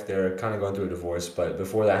husband and wife. They're kind of going through a divorce, but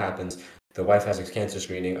before that happens, the wife has a cancer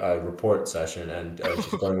screening report session, and she's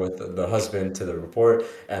going with the husband to the report,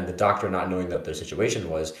 and the doctor, not knowing that their situation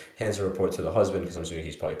was, hands the report to the husband because I'm assuming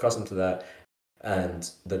he's probably accustomed to that, and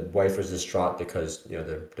the wife was distraught because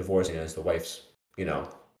they're divorcing, and it's the wife's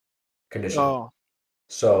condition. Oh,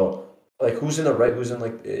 So like, who's in the right? Who's in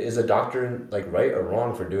like? Is the doctor like right or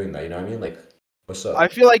wrong for doing that? You know what I mean? Like, what's up? I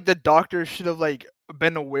feel like the doctor should have like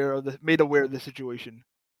been made aware of the situation.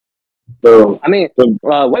 So I mean, what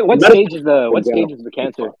That's- stage is the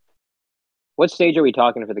cancer? What stage are we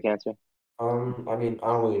talking for the cancer? I mean, I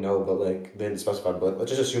don't really know, but like they didn't specify, but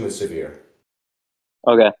let's just assume it's severe.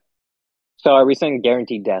 Okay, so are we saying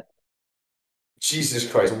guaranteed death? Jesus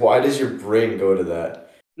Christ, why does your brain go to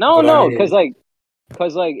that? No, But I no, mean- because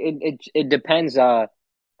it depends.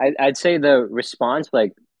 I'd say the response,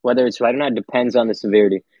 like whether it's right or not, depends on the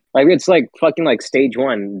severity. Like it's like fucking like stage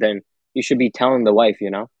 1, then you should be telling the wife,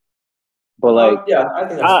 But like, yeah, I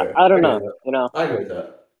think that's fair. I don't agree know, with that. I agree with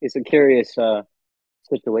that. It's a curious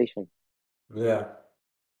situation. Yeah.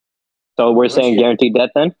 So we're Let's saying see. guaranteed death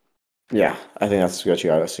then? Yeah, I think that's what you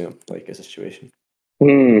gotta assume, like a situation.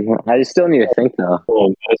 I still need to think though.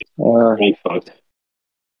 oh, that's pretty fucked.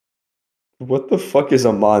 What the fuck is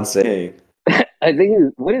Amaan saying? I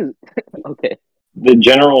think what is okay. The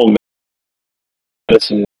general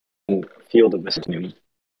medicine field of medicine.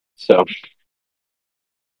 So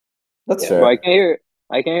That's Yeah, fair. Bro,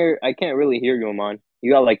 I can't really hear you, Amaan.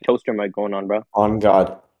 You got like toaster mic going on, bro. On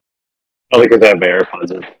God. Oh, because I have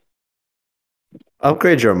AirPods in.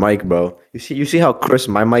 Upgrade your mic, bro. You see how crisp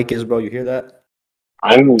my mic is, bro? You hear that?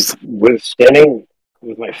 I'm standing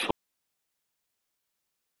with my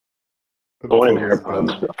phone and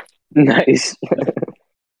AirPods. Bro. Nice.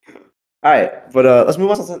 All right, but let's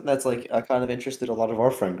move on to something that's like kind of interested a lot of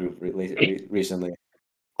our friend group recently.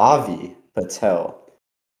 Avi Patel.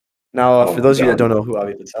 Now, Oh for my those of you that god. don't know who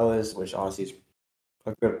Avi Patel is, which honestly is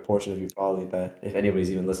a good portion of you probably, that if anybody's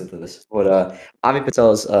even listened to this, but Avi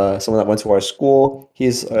Patel is someone that went to our school.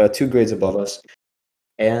 He's 2 grades above us,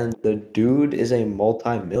 and the dude is a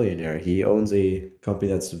multi-millionaire. He owns a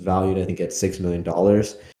company that's valued, I think, at $6 million,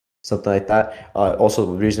 something like that. Also,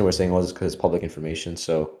 the reason we're saying all this is because it's public information,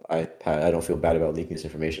 so I don't feel bad about leaking this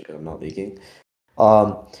information because I'm not leaking.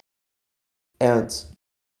 And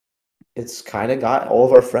it's kind of got all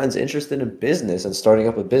of our friends interested in business and starting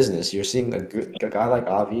up a business. You're seeing a guy like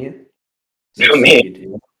Avi You and me. succeed. You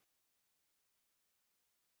know?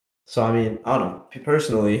 So I mean, I don't know.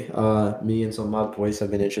 Personally, me and some of my boys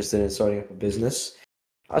have been interested in starting up a business.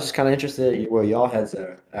 I was just kind of interested in where y'all heads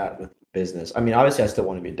are at with business. I mean, obviously, I still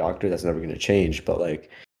want to be a doctor. That's never going to change. But like,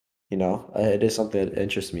 it is something that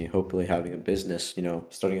interests me. Hopefully, having a business.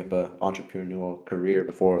 Starting up a entrepreneurial career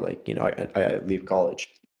before like I leave college.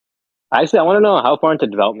 Actually, I want to know how far into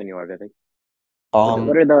development you are, Vivek.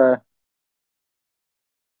 What are the?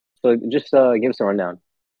 So just give us a rundown.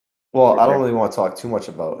 Well, I don't Sure. really want to talk too much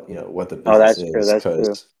about what the Oh, business that's true. is That's true.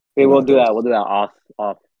 because Okay, we'll do there's that. We'll do that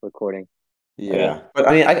off recording. yeah. But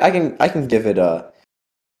I mean, I can give it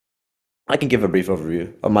I can give a brief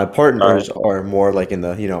overview. My partners are more like in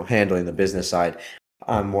the handling the business side.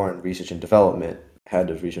 I'm more in research and development, head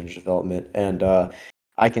of research and development, and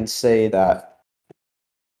I can say that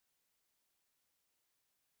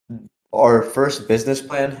our first business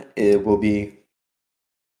plan it will be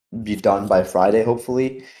done by Friday,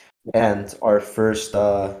 hopefully, and our first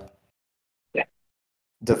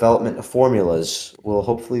development of formulas will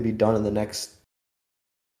hopefully be done in the next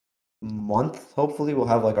month. Hopefully, we'll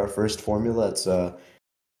have like our first formula. It's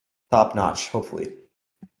top notch. Hopefully,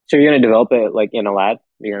 So you're gonna develop it like in a lab?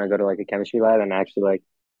 You're gonna go to like a chemistry lab and actually like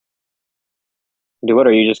do it, or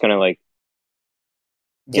are you just gonna like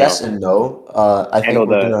yes and no. I think handle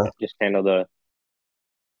we're gonna.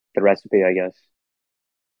 the recipe, I guess.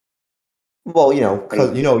 Well, And because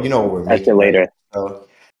what we're test it making, right? later. So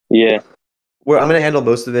Yeah. I'm gonna handle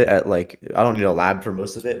most of it at like I don't need a lab for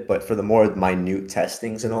most of it, but for the more minute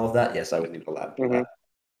testings and all of that, yes, I would need a lab for Mm-hmm. that.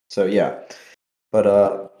 So yeah,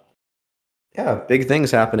 but yeah, big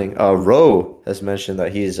things happening. Ro has mentioned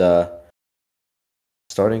that he's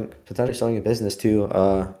potentially starting a business too.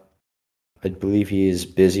 I believe he's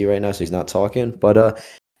busy right now, so he's not talking. But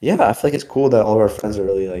yeah, I feel like it's cool that all of our friends are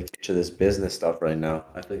really like into this business stuff right now.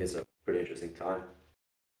 I feel like it's a pretty interesting time.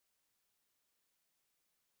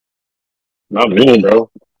 Not me, bro.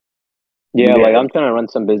 Yeah, Yeah. like I'm trying to run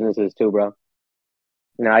some businesses too, bro.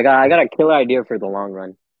 I got a killer idea for the long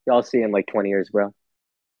run. Y'all see in like 20 years, bro.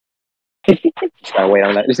 Just gotta wait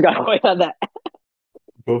on that. Just gotta wait on that.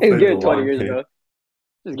 Both Just playing give the it 20 long years, game. bro.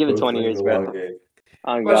 Just give it Both 20 playing years, the bro. long game.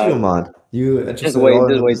 On What about you, God. Amaan? You Just interested at wait. all in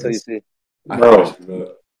Just the wait till you business? see. I Bro, got you,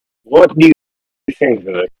 bro. what do you think,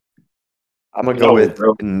 Vivek? I'm gonna go No, with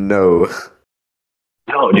bro. no.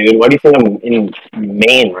 No, dude. Why do you think I'm in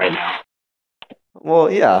Maine right now?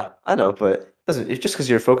 Well, yeah, I know, but doesn't it's just because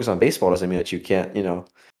you're focused on baseball doesn't mean that you can't, get a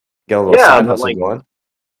little Yeah, side but hustle like, going.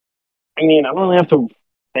 I mean, I don't really have to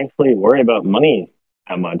thankfully worry about money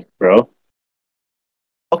that much, bro.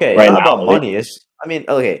 Okay, it's Right not now, about at least. money.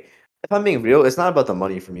 Okay, if I'm being real, it's not about the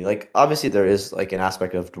money for me. Like, obviously, there is like an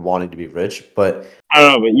aspect of wanting to be rich, but I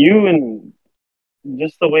don't know, but you and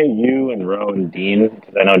just the way you and Ro and Dean,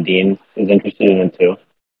 because I know Dean is interested in it too.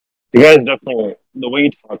 You guys definitely, the way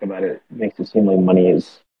you talk about it makes it seem like money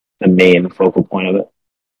is the main focal point of it.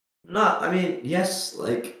 not. I mean, yes,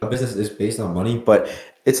 like a business is based on money, but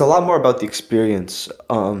it's a lot more about the experience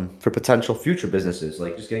for potential future businesses.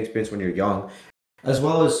 Like just getting experience when you're young, as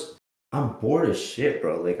well as I'm bored as shit,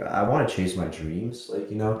 bro. Like I want to chase my dreams. Like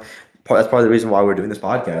that's part of the reason why we're doing this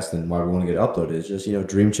podcast and why we want to get it uploaded. Is just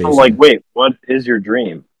dream I'm like, chasing. wait, what is your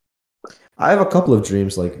dream? I have a couple of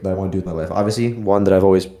dreams like that I want to do with my life. Obviously, one that I've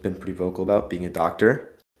always been pretty vocal about being a doctor.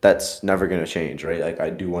 That's never going to change, right? Like I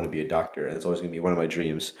do want to be a doctor, and it's always going to be one of my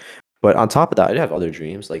dreams. But on top of that, I do have other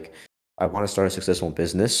dreams. Like I want to start a successful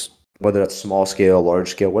business, whether that's small scale, large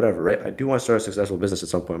scale, whatever, right? I do want to start a successful business at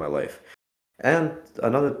some point in my life. And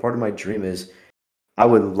another part of my dream is I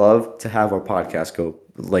would love to have our podcast go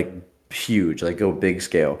like huge, like go big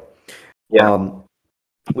scale. Yeah.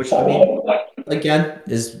 Which I mean, again,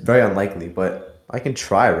 is very unlikely, but I can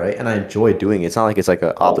try, right? And I enjoy doing it. It's not like it's like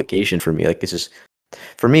an obligation for me. Like it's just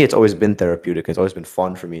for me, it's always been therapeutic. It's always been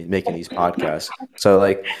fun for me making these podcasts. So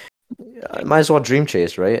like, I might as well dream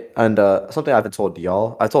chase, right? And something I haven't told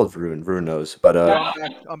y'all, I told Varun. Varun knows, but Yo, I'm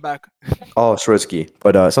back. I'm back. oh, Shritsky.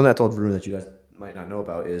 But something I told Varun that you guys might not know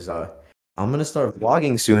about is I'm gonna start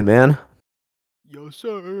vlogging soon, man. Yo,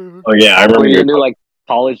 sir. Oh yeah, I remember We're you. gonna do like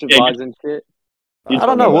college Yeah, vlogs and shit. You I told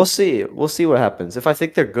don't me know. We'll about. see. We'll see what happens. If I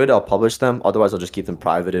think they're good, I'll publish them. Otherwise, I'll just keep them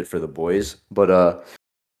privated for the boys. But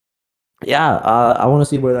yeah, I want to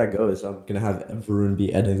see where that goes. I'm gonna have Varun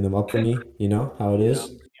be editing them up for me. You know how it Yeah, is. I'm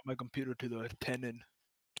getting my computer to the 10 and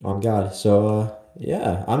Oh God. So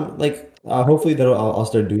yeah, I'm like hopefully that I'll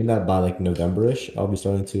start doing that by like November-ish. I'll be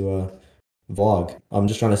starting to vlog. I'm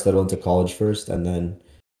just trying to settle into college first, and then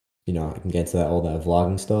I can get to that all that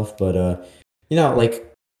vlogging stuff. But like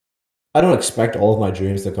I don't expect all of my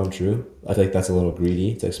dreams to come true. I think that's a little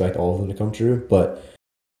greedy to expect all of them to come true, but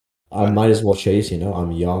I might as well chase.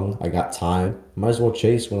 I'm young. I got time. Might as well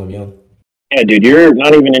chase when I'm young. Yeah, dude, you're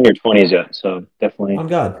not even in your 20s yet, so definitely. On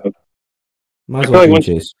God. Might I as feel well like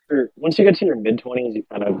dream chase. once you get to your mid-20s, you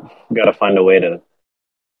kind of got to find a way to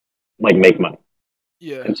like make money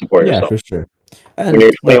yeah. and support Yeah, yourself. for sure. When you're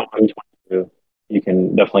And like 21, 22, you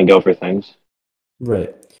can definitely go for things.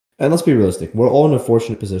 right. And let's be realistic. We're all in a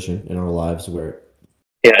fortunate position in our lives where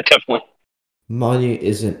Yeah, definitely. money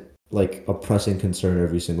isn't like a pressing concern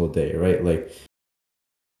every single day, right? Like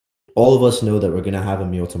all of us know that we're gonna have a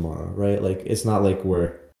meal tomorrow, right? Like it's not like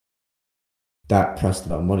we're that pressed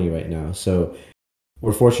about money right now. So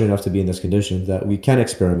we're fortunate enough to be in this condition that we can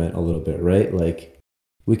experiment a little bit, right? Like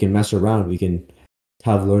we can mess around, we can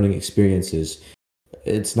have learning experiences.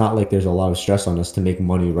 It's not like there's a lot of stress on us to make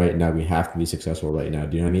money right now. We have to be successful right now.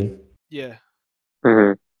 Do you know what I mean? Yeah.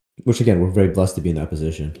 Mm-hmm. Which again, we're very blessed to be in that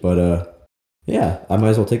position. But yeah, I might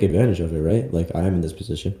as well take advantage of it, right? Like I am in this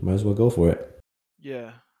position. Might as well go for it.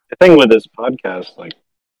 Yeah. The thing with this podcast, like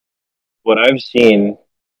what I've seen,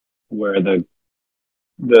 where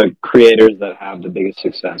the creators that have the biggest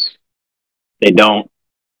success, they don't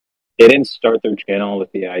they didn't start their channel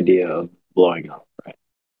with the idea of blowing up, right?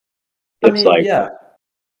 I It's mean, like yeah.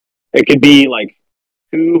 it could be like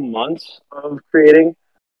 2 months of creating,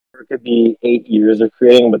 or it could be 8 years of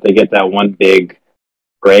creating, but they get that one big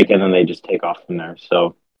break and then they just take off from there.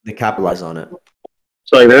 They capitalize on it.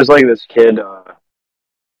 So like, there's like this kid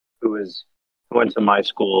who went to my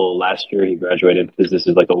school last year. He graduated because this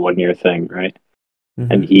is like a 1 year thing, right?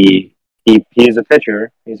 And Mm-hmm. he's a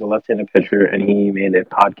pitcher. He's a left-handed pitcher, and he made a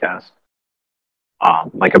podcast,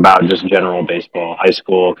 like about just general baseball, high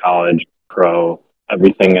school, college, pro,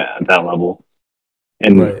 everything at that level.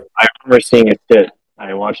 And Right. I remember seeing a skit.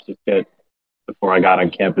 I watched a skit before I got on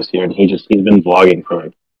campus here, and he's been vlogging for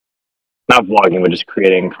like, not vlogging, but just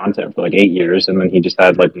creating content for like 8 years. And then he just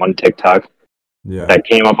had like one TikTok Yeah. that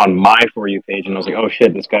came up on my For You page, and I was like, oh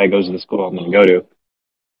shit, this guy goes to the school I'm going to go to.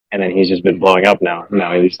 And then he's just been blowing up now.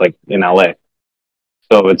 Now he's like in LA.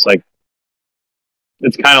 So it's like,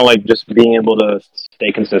 it's kind of like just being able to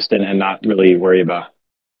stay consistent and not really worry about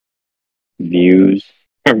views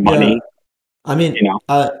or Yeah. money, I mean, you know?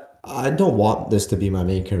 I don't want this to be my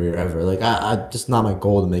main career ever. Like I just not my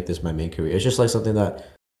goal to make this my main career. It's just like something that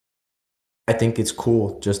I think it's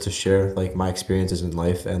cool just to share like my experiences in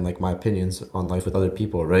life and like my opinions on life with other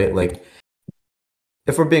people, right? Like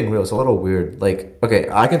if we're being real, it's a little weird. Like, okay,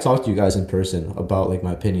 I can talk to you guys in person about like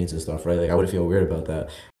my opinions and stuff, right? Like I wouldn't feel weird about that.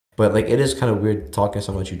 But like it is kind of weird talking to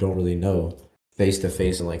someone that you don't really know face to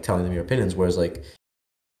face and like telling them your opinions. Whereas like,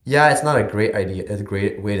 yeah, it's not a great idea, a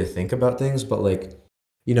great way to think about things, but like,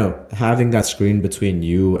 having that screen between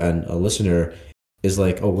you and a listener is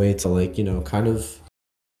like a way to like, kind of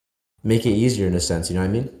make it easier in a sense, you know what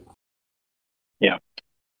I mean? Yeah,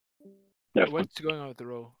 definitely. What's going on with the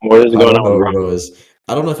row? What is I going don't know on with what Ro is.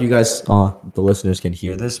 I don't know if you guys, the listeners can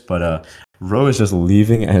hear this, but Ro is just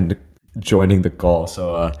leaving and joining the call.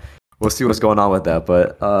 So we'll see what's going on with that.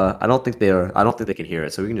 But I don't think I don't think they can hear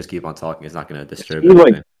it. So we can just keep on talking. It's not going to disturb He's like,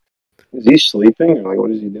 anything. is he sleeping or like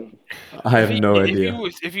what is he doing? I have no idea.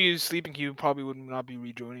 If he was sleeping, he probably would not be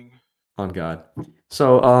rejoining. On God.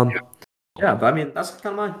 So yeah, but I mean that's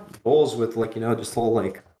kind of my goals with like just whole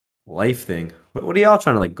like life thing. What are y'all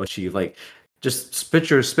trying to like achieve? Like just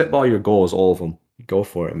spitball your goals, all of them. Go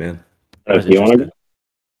for it, man. I was Do you want to go? interested.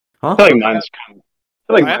 Huh? I feel like mine's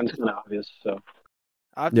I have mine's kind of obvious. So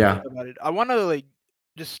I have to Yeah. think about it. I want to like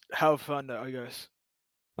just have fun, I guess.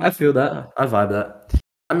 I feel that. I vibe that.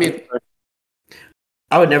 I mean,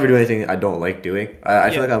 I would never do anything I don't like doing.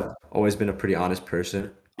 I feel like I've always been a pretty honest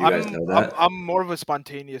person. You guys know that. I'm more of a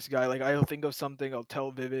spontaneous guy. Like I'll think of something, I'll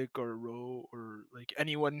tell Vivek or Ro or like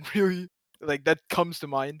anyone really. Like that comes to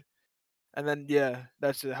mind, and then yeah,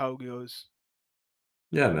 that's how it goes.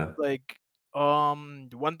 Yeah, man. Like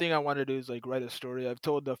one thing I want to do is like write a story. I've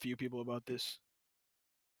told a few people about this,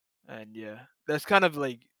 and yeah, that's kind of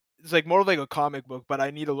like it's like more of like a comic book, but I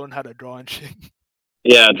need to learn how to draw and shit.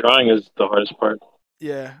 Yeah, drawing is the hardest part.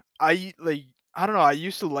 Yeah, I don't know. I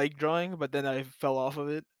used to like drawing, but then I fell off of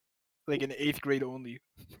it, like in 8th grade only.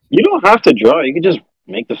 You don't have to draw. You can just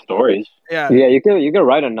make the stories. Yeah, Yeah, you could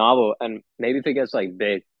write a novel, and maybe if it gets like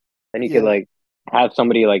big, then you could Yeah. like have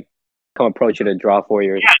somebody like come approach you to draw for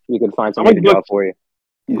you. Or Yeah. you could find somebody to Comic draw for you.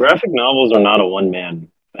 Yeah. Graphic novels are not a one man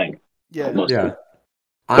thing. yeah, Most Yeah.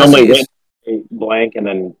 normally Honestly, written blank and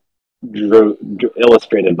then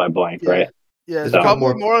illustrated by blank, yeah, right? yeah. It's So-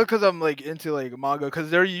 probably more because I'm like into like manga, because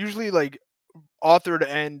they're usually like authored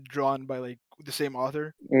and drawn by like the same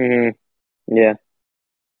author. Yeah.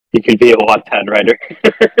 You could be a Wattpad writer.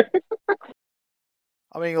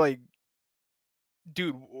 I mean, like,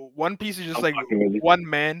 dude, One Piece is just I'm like fucking with you. one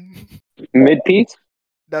man. Mid piece.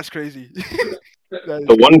 That's crazy. That is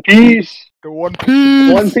The One Piece. the One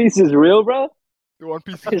Piece. One Piece is real, bro. The One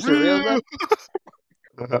Piece Is is it real, real.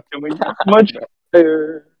 bro? Can we get much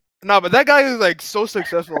higher? No, but that guy is like so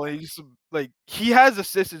successful. And he's like he has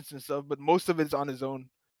assistants and stuff, but most of it's on his own.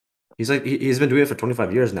 he's like he's been doing it for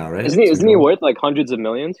 25 years now, right? Isn't he worth like hundreds of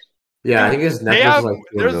millions? Yeah, I think his net They worth have is like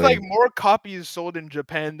 200 there's like million. more copies sold in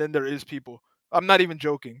Japan than there is people. I'm not even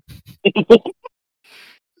joking.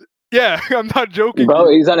 Yeah, I'm not joking. Bro,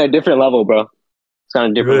 dude. he's on a different level, bro. It's on a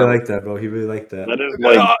He different really level. liked that, bro. He really liked that. That is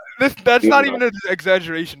like, That's not Yeah. even an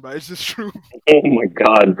exaggeration, but it's just true. oh my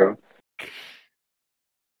god, bro.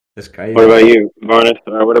 That's crazy. What about you, Varnith?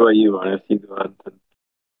 What about you, Varnith? You go ahead.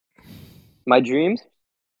 My dreams?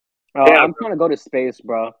 Yeah, I'm trying to go to space,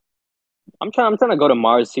 bro. I'm trying to go to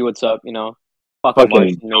Mars, see what's up, you know. Fuck a Fucking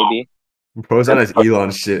Martian, maybe. Bro's on his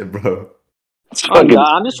Elon shit, bro. It's Oh, fucking-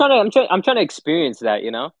 God, I'm trying to experience that,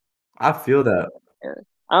 you know. I feel that.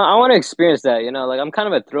 I want to experience that, you know. Like I'm kind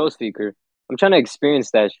of a thrill seeker. I'm trying to experience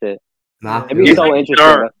that shit. Nah, I It'd feel be You that. so think interesting.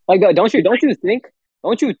 there Bro. Like,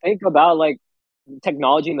 don't you think about like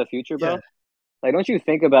technology in the future, bro? Yeah. Like, don't you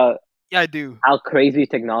think about Yeah, I do. how crazy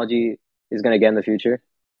technology is gonna get in the future?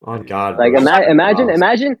 Oh God, Like, bro.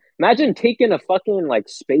 imagine taking a fucking like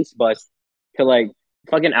space bus to like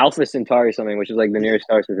fucking Alpha Centauri or something, which is like the nearest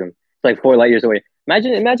star system. It's like 4 light years away.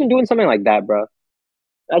 Imagine doing something like that, bro.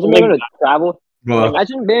 Imagine being able to travel. Bro,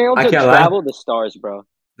 Imagine being able I to can't lie. travel the stars, bro.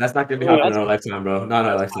 that's not gonna be Yeah, happening in our lifetime, bro. Not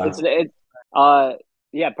in our lifetime.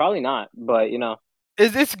 Yeah, probably not. But you know,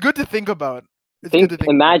 It's good to think about. It's good to think.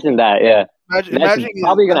 imagine that. Yeah, Imagine, that's imagine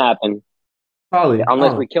probably gonna happen Probably.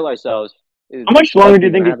 unless Oh. we kill ourselves. How much longer do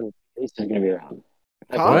you think Happen. space is going to be around?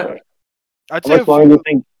 Huh? I'd How say much longer do you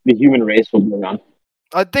think the human race will be around?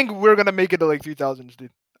 I think we're gonna make it to like 3000s, dude.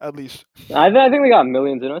 At least. I think we got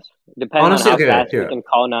millions in us, depending Honestly, on how okay, fast here. we can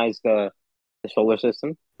colonize the solar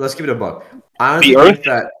system. Let's give it a buck. I honestly The think Earth?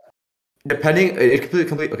 that depending, it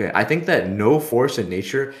completely. Okay, I think that no force in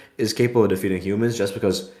nature is capable of defeating humans just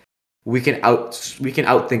because we can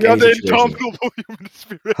outthink We have any the situation. indomitable human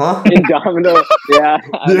spirit. Huh? Indomitable. Yeah.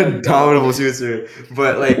 I The know. indomitable human spirit.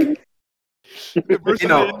 But like, Versus You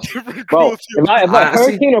know, the indifferent Bro, cruelty of if a honestly-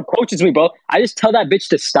 hurricane approaches me, bro, I just tell that bitch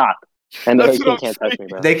to stop, and the That's hurricane what I'm can't touch me,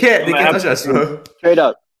 bro. they can't touch us, bro. Straight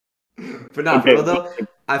up. But not Okay. for real though.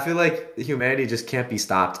 I feel like humanity just can't be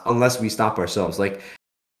stopped unless we stop ourselves. Like,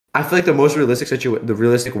 I feel like the most the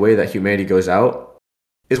realistic way that humanity goes out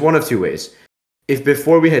is one of two ways. If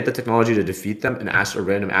before we had the technology to defeat them, a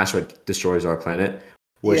random asteroid destroys our planet,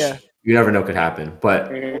 which Yeah. you never know could happen.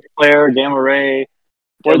 But Flare, gamma ray,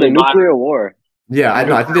 Or the deadly nuclear war. yeah, I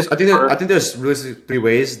know. I think there's really 3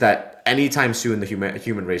 ways that anytime soon the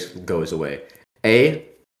human race goes away. A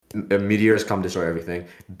meteors come destroy everything.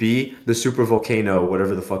 B, the super volcano,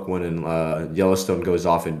 whatever the fuck one in Yellowstone goes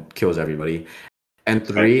off and kills everybody. And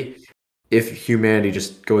 3, if humanity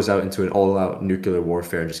just goes out into an all-out nuclear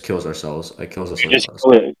warfare and just kills ourselves, kills us. Just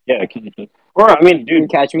kill it. Yeah, kill it. Or I mean, You dude, can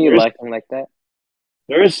catch me there's- lacking like that.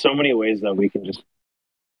 there is so many ways that we can just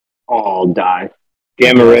all die.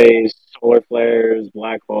 Gamma rays, solar flares,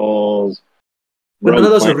 black holes. But none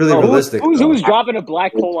of those are really Bro, realistic. Who's though. dropping a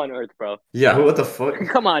black hole on Earth, bro? Yeah, what the fuck?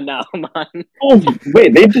 Come on now, man. Oh,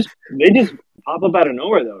 wait, they just pop up out of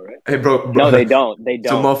nowhere though, right? Hey, bro. No, they don't. They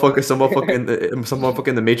Some don't. motherfucker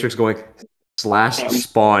in the Matrix going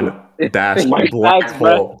 /spawn dash My black Facts,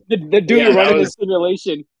 bro. hole. The dude Yeah, that running was- the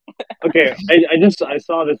simulation. Okay, I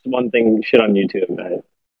saw this one thing shit on YouTube.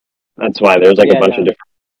 That's why there's like Yeah, a bunch no. of different.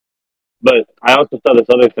 But I also saw this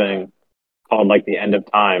other thing called like the end of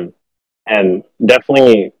time, and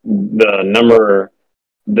definitely the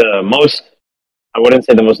most I wouldn't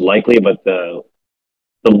say the most likely, but the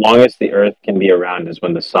longest the Earth can be around is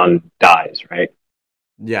when the sun dies, right?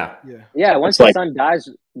 Yeah. Yeah. Yeah, once It's the like sun dies,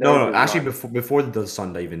 the No, Earth no. is Actually, gone. before the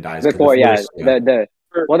sun even dies. 'Cause Before, yeah, yeah. the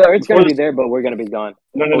Earth's before gonna be the there, but we're gonna be gone.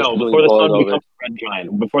 no, Post before blue the boils sun over. becomes a red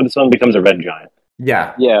giant. Before the sun becomes a red giant.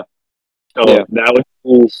 Yeah. Yeah, So Yeah. that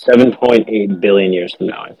would be 7.8 billion years from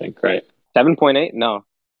now, I think, right? 7.8. No,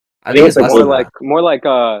 I think it's like less more than like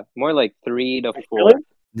that. more like 3 to 4. Really?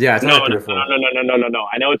 Yeah, it's No, only no, 3 or 4. no.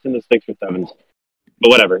 I know it's in the 6 or 7s, but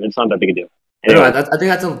whatever. It's not that big a deal. No, Anyway, I think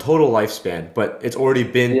that's a total lifespan, but it's already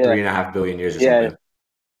been Yeah. 3.5 billion years or Yeah. something.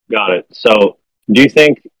 got it. So, do you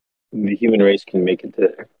think the human race can make it to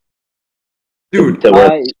there? Dude, To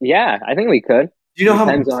where Yeah, I think we could. do you know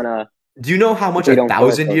Depends how on do you know how much we a don't kill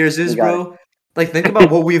 1,000 ourselves. years is, We got bro? Like, think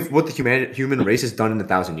about what the human race has done in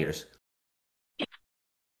 1,000 years.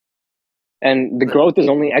 and the growth is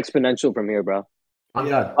only exponential from here, bro. Oh Yeah.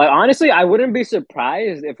 God. Like honestly, I wouldn't be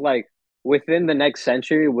surprised if like within the next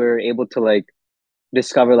century we're able to like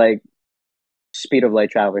discover like speed of light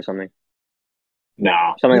travel or something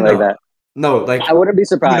no. like that. No, like I wouldn't be who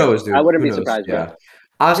surprised. knows, I dude? wouldn't Who be knows? surprised, bro. Yeah.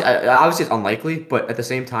 Obviously, it's unlikely, but at the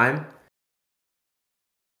same time,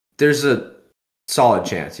 there's a solid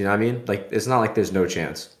chance. You know what I mean? Like, it's not like there's no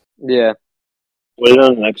chance. Yeah. Within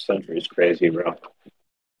the next century is crazy, bro.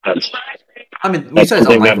 That's I mean, we That's said it's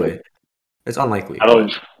something that- unlikely. It's unlikely. I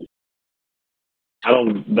But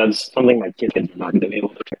don't. That's something that kids are not going to be able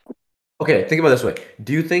to. okay, think about it this way.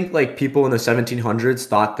 Do you think like people in the 1700s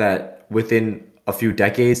thought that within a few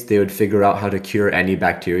decades they would figure out how to cure any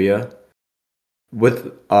bacteria? With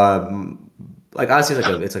like obviously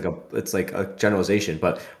it's like a generalization,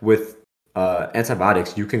 but with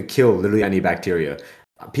antibiotics you can kill literally any bacteria.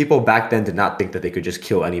 People back then did not think that they could just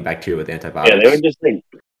kill any bacteria with antibiotics. Yeah, they would just like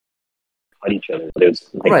fight each other. They would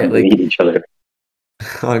like Right, like- bleed each other.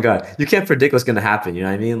 Oh my God, you can't predict what's gonna happen. You know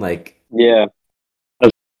what I mean? Like, Yeah.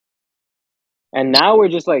 And now we're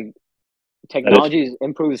just like technology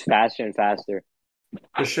improves faster and faster.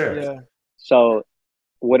 for sure. Yeah. So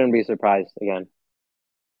wouldn't be surprised again.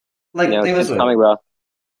 Like, You know, think it's this way. coming, bro.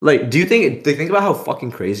 Like, think about how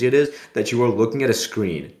fucking crazy it is that you are looking at a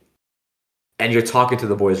screen and you're talking to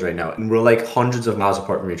the boys right now, and we're like hundreds of miles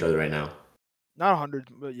apart from each other right now. Not hundreds,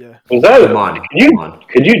 but yeah. Was that? Amaan.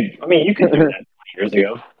 Could you? I mean, you could do that 20 years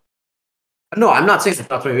ago. No, I'm not saying it's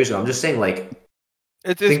not 20 years ago. I'm just saying, like,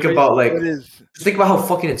 It's think crazy. about, like- It is. just think about how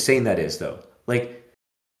fucking insane that is, though. Like,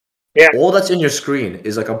 Yeah. all that's in your screen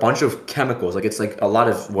is like a bunch of chemicals. Like, it's like a lot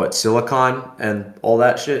of silicon and all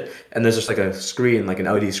that shit. And there's just like a screen, like an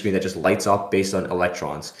LED screen that just lights up based on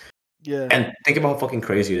electrons. Yeah. And think about how fucking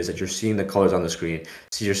crazy it is that you're seeing the colors on the screen.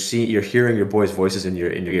 So you're hearing your boys' voices in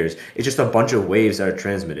your ears. It's just a bunch of waves that are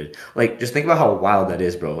transmitted. Like, just think about how wild that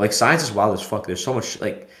is, bro. Like, science is wild as fuck. There's so much,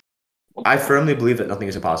 like, I firmly believe that nothing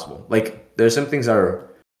is impossible. Like, there's some things that are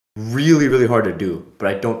really, really hard to do, but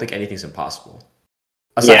I don't think anything's impossible.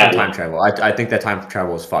 Aside Yeah. from time travel, I think that time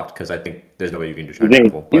travel is fucked because I think there's no way you can do time You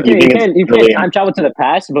think- travel. You But You think can it's really- time travel to the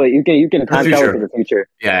past, but you can time travel future. to the future.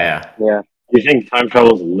 yeah. Yeah. You think time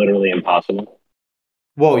travel is literally impossible?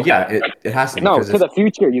 Well, yeah, it has to be. No, because to the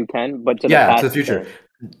future you can, but to the past to the you future.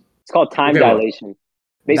 can't. It's called time Okay, well, dilation.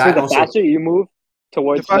 Basically, that the also- faster you move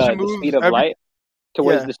towards The faster the you move, speed of every- light,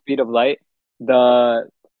 towards Yeah. the speed of light, the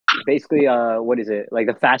basically what is it? Like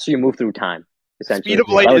the faster you move through time, essentially. Speed of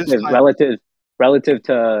light is time. relative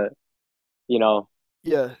to, you know,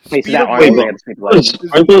 Yeah. places Speed that of aren't light. moving at the speed of light.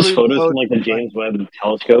 Aren't those literally photos from like the James Webb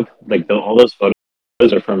telescope? Like all those photos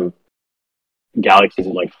are from galaxies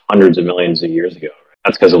like hundreds of millions of years ago. Right?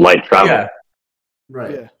 That's because of light travel. Yeah.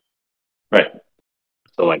 Right. Yeah. Right.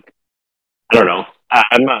 So like, I don't know.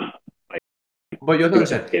 I'm not. But you have to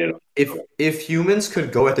understand, educated on- if humans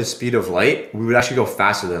could go at the speed of light, we would actually go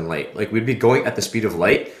faster than light. Like, we'd be going at the speed of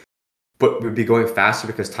light, but we'd be going faster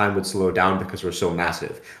because time would slow down because we're so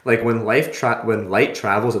massive. Like, when light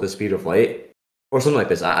travels at the speed of light, or something like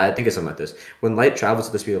this, I think it's something like this. When light travels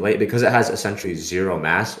at the speed of light, because it has essentially zero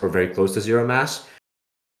mass or very close to zero mass,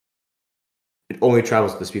 it only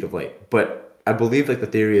travels at the speed of light. But I believe like the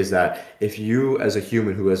theory is that if you, as a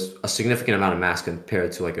human who has a significant amount of mass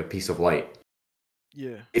compared to like a piece of light,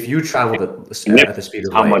 Yeah. if you traveled at the speed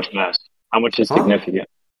of How light, much mass? How much is Huh? significant?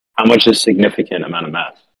 How much is significant amount of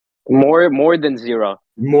mass? More than zero.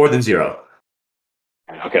 more than zero.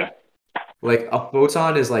 Okay. Like a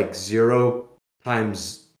photon is like 0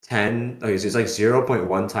 times 10. Okay, so it's like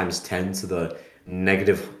 0.1 times 10 to the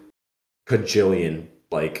negative cajillion.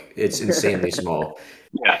 Like, it's insanely small.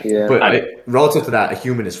 Yeah. Yeah. But relative to that, a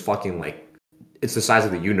human is fucking like, it's the size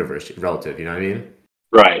of the universe relative. You know what I mean?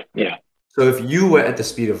 Right. Yeah. So if you went at the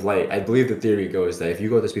speed of light, I believe the theory goes that if you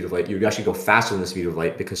go at the speed of light, you would actually go faster than the speed of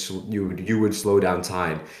light because you would slow down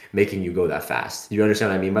time, making you go that fast. You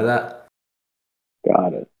understand what I mean by that?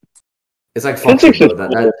 Got it. It's like fucked up, Physics is bro.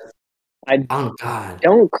 That cool. that oh god.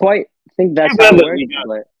 Don't quite think that's Yeah, how it but works, we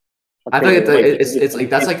got- but I okay, think like, it's like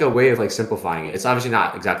that's like a way of like simplifying it. It's obviously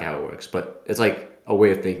not exactly how it works, but it's like a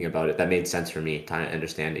way of thinking about it that made sense for me trying to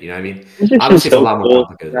understand it. You know what I mean? Physics is Obviously, it's a so lot more cool.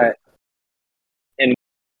 complicated. right.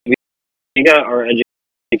 We got our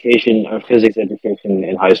education, our physics education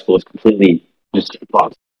in high school is completely just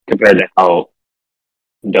fucked compared to how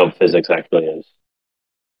dope physics actually is.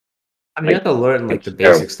 I mean, you have to learn like It's the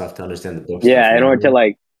terrible. basic stuff to understand the book stuff. Yeah, You in know?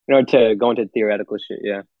 order to go into theoretical shit.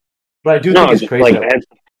 Yeah. But I do No, think it's just crazy. like I That, had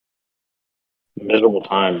a miserable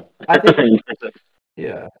time. I think,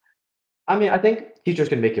 yeah. I mean, I think teachers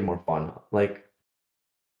can make it more fun. Like,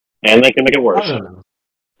 And they can make it I worse. don't know.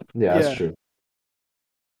 Yeah, that's Yeah. true.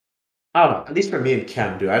 I don't know. At least for me in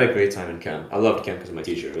chem, dude, I had a great time in chem. I loved chem because of my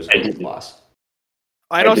teacher. It was a I great didn't. class.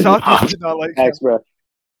 I know did South not. did not like Thanks, bro.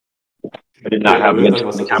 I did not Yeah, have we a were good talking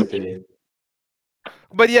about time in Sophia's chem. opinion.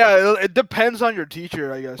 But yeah, it depends on your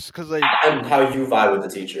teacher, I guess, because like And how you vibe with the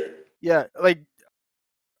teacher. yeah, like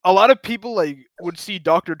a lot of people like would see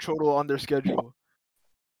Dr. Chodel on their schedule,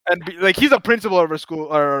 and be, like he's a principal of our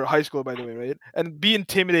school or high school, by the way, right? And be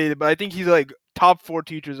intimidated, but I think he's like top 4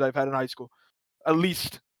 teachers I've had in high school, at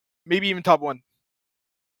least, maybe even top 1.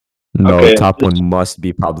 No, Okay, top one must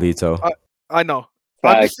be Pablito. I know.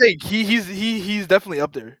 I'm Facts. just saying he's definitely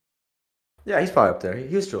up there. Yeah, he's probably up there.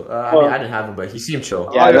 He was chill. I Well- mean, I didn't have him, but he seemed chill.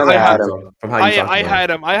 Yeah, I never had him. From how you talked I about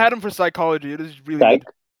him. had him for psychology. It was really Psych.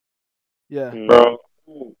 good. Yeah. Bro,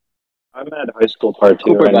 I'm at high school part 2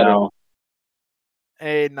 Cooper right better. now.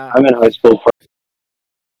 Hey, nah. I'm in high school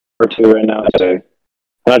part 2 right now. So I'm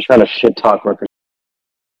not trying to shit talk workers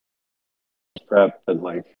prep, but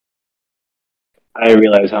like I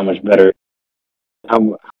realize how much better,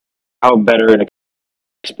 how better an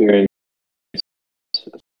experience.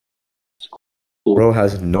 Bro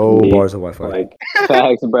has no Me, bars of Wi-Fi. Like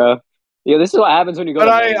Facts, bro. Yeah, this is what happens when you go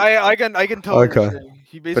But to Maine. I can tell. What Okay. you're saying.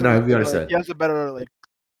 He basically no, we like, understand. he has a better like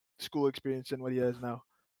school experience than what he has now.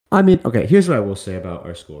 I mean, okay, here's what I will say about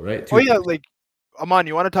our school, right? Oh yeah, like Amaan,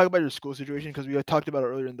 you want to talk about your school situation because we talked about it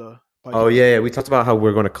earlier in the podcast. Oh yeah, we talked about how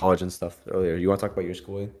we're going to college and stuff earlier. You want to talk about your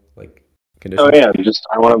schooling, like conditions? oh yeah, just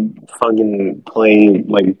I want to fucking play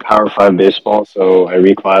like Power 5 baseball, so I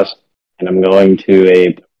reclass, and I'm going to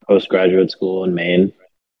a postgraduate school in Maine.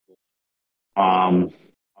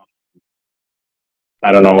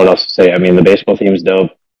 I don't know what else to say. I mean, the baseball team's dope.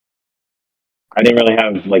 I didn't really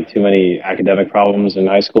have like too many academic problems in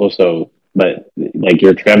high school, so but like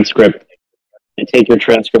your transcript, they take your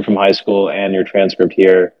transcript from high school and your transcript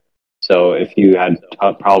here. So if you had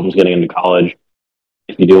problems getting into college,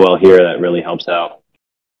 if you do well here, that really helps out.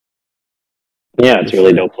 Yeah, it's a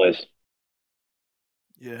really dope place.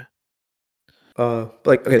 Yeah.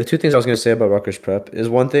 Like okay, the two things I was gonna say about Rutgers Prep is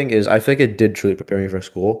one thing is I feel like it did truly prepare me for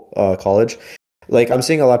school, college. Like I'm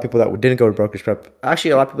seeing a lot of people that didn't go to Rutgers Prep.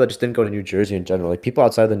 Actually, a lot of people that just didn't go to New Jersey in general. Like people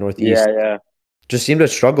outside the Northeast Yeah. just seem to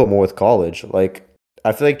struggle more with college. Like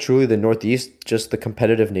I feel like truly the Northeast, just the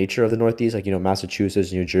competitive nature of the Northeast, like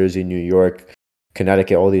Massachusetts, New Jersey, New York,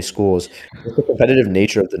 Connecticut, all these schools, the competitive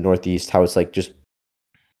nature of the Northeast, how it's like just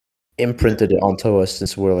imprinted it onto us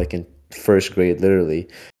since we're like in first grade, literally.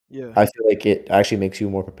 Yeah. I feel like it actually makes you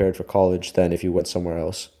more prepared for college than if you went somewhere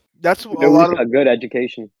else. That's a It lot was of a good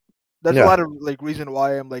education. that's Yeah. a lot of like reason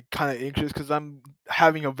why I'm like kind of anxious because I'm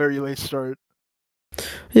having a very late start.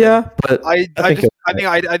 Yeah, but I think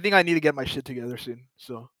think I need to get my shit together soon.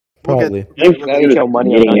 So probably. we'll Yeah, get Get your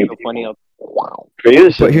money up, meeting not new your funny up. For you,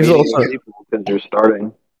 this But is here's meeting also- new people because you're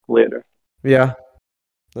starting later. Yeah,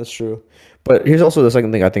 that's true. But here's also the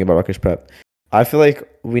second thing I think about Rutgers Prep. I feel like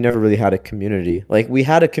we never really had a community. Like we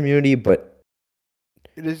had a community, but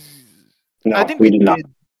it is. No, I think we did not.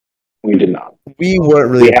 We did not. we weren't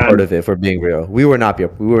really We had- part of it. For being real, we were not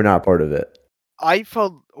part of it. I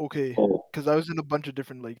felt okay Oh, because I was in a bunch of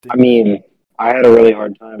different like things. I mean, I had a really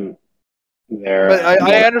hard time there. but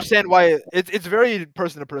I understand why it's very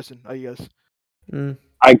person to person. I guess. Mm.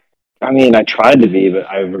 I mean, I tried to be, but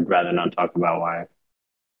I would rather not talk about why.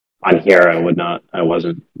 On here, I would not. I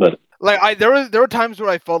wasn't. But Like there were times where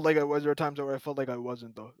I felt like I was. There were times where I felt like I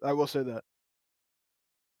wasn't. Though I will say that.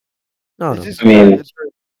 No, It's no. just I mean-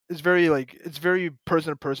 it's very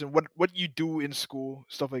person to person. What you do in school,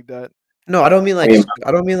 stuff like that. No, I don't mean like I mean-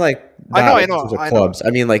 I don't mean like I know, that I in know, terms of I know. clubs. I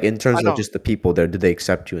mean like in terms I know. of just the people there. Did they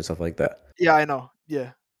accept you and stuff like that? Yeah, I know.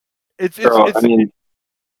 Yeah, it's girl, I mean,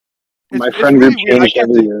 it's- my it's friend really group weird. I changed can't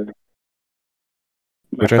every say- year.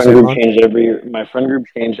 My trying to friend say, group Amaan? changed every year. My friend group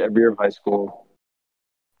changed every year of high school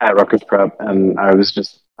at Rutgers Prep, and I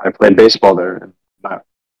played baseball there.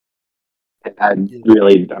 And I Yeah.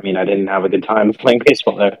 really, I mean, I didn't have a good time playing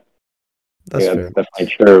baseball there. That's Yeah, fair. that's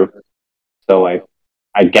definitely true. So like,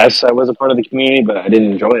 I guess I was a part of the community, but I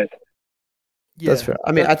didn't enjoy it. That's Yeah. fair.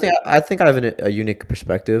 I mean, I think I have a unique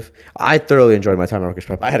perspective. I thoroughly enjoyed my time at Rutgers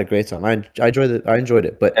Prep. I had a great time. I enjoyed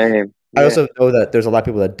it. But Same. I Yeah. also know that there's a lot of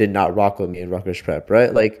people that did not rock with me in Rutgers Prep,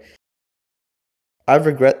 right? Like, I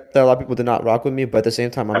regret that a lot of people did not rock with me, but at the same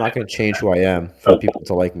time, I'm not going to change who I am for people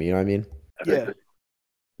to like me. You know what I mean? Yeah.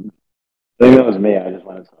 I think that was me. I just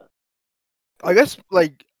wanted to. I guess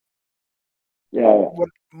like Yeah. what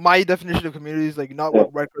my definition of community is, like not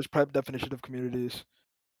what Rutgers Prep definition of community is.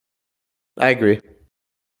 I agree.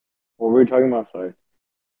 What were we talking about? Sorry.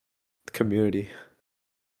 Community.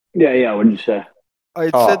 Yeah. What did you say? I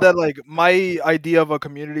said that like my idea of a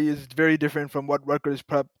community is very different from what Rutgers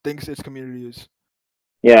Prep thinks its community is.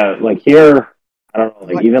 Yeah, like here, I don't know,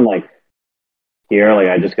 like Like- even like here, like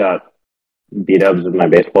I just got beat ups with my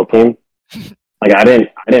baseball team. Like I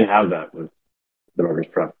didn't have that with the Rutgers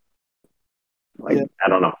Prep. Like Yeah. I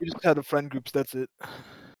don't know. You just had the friend groups. That's it.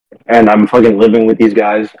 And I'm fucking living with these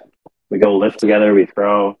guys. We go lift together, we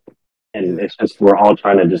throw, and Yeah. it's just we're all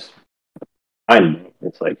trying to just find.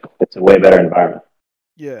 It's like it's a way better environment.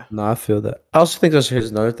 Yeah. No, I feel that. I also think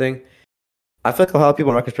here's another thing. I feel like a lot of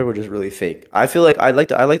people in Rutgers Prep were just really fake. I feel like I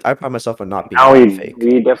pride myself on not being Now fake.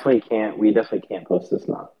 we definitely can't post this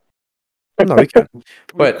now. No, we can. We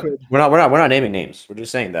But could. we're not naming names. We're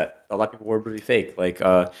just saying that a lot of people were really fake. Like,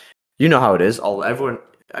 you know how it is. Everyone.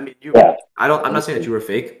 I mean, Yeah. I'm not saying that you were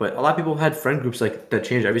fake, but a lot of people had friend groups like that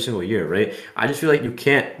change every single year, right? I just feel like you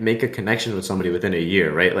can't make a connection with somebody within a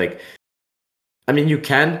year, right? Like, I mean, you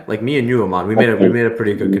can. Like me and you, Amaan, we made a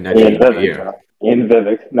pretty good connection in a year. Me and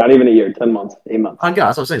Vivek, not even a year, 10 months, 8 months. Oh, God,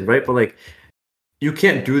 that's what I'm saying, right? But like, you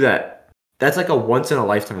can't do that. That's like a once in a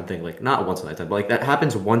lifetime thing. Like, not once in a lifetime, but like that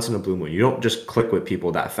happens once in a blue moon. You don't just click with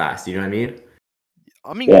people that fast. You know what I mean?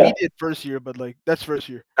 I mean, Yeah. we did first year, but like that's first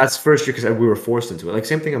year. That's first year because we were forced into it. Like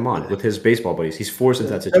same thing Amaan with his baseball buddies. He's forced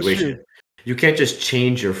into that situation. You can't just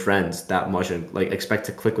change your friends that much and like expect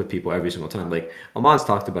to click with people every single time. Like Amaan's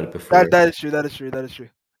talked about it before. That is true. That is true.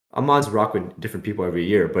 Amaan's rock with different people every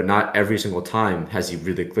year, but not every single time has he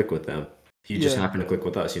really clicked with them. He just happened to click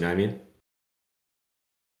with us. You know what I mean?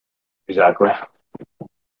 Exactly.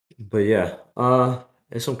 But yeah,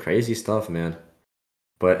 it's some crazy stuff, man.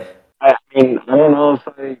 But I mean, I don't know if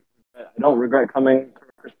I don't regret coming to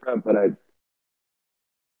Rutgers Prep, but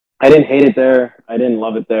I didn't hate it there. I didn't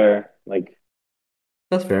love it there. Like,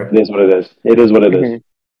 that's fair. it is what it is. It is what it is.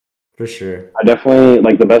 For sure. I definitely,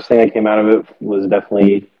 like, the best thing that came out of it was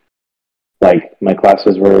definitely, like, my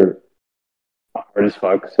classes were hard as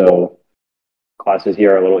fuck, so classes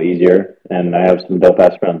here are a little easier, and I have some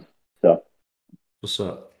dope-ass friends, so. What's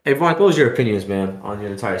up? Hey, Varnith, what was your opinions, man, on your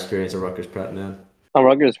entire experience at Rutgers Prep, man? On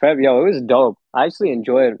Rutgers Prep, yo, it was dope. I actually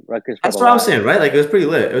enjoyed Rutgers Prep. That's what I was saying, right? Like, it was pretty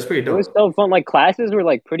lit. It was pretty dope. It was so fun. Like, classes were,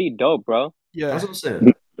 like, pretty dope, bro. Yeah. That's what I'm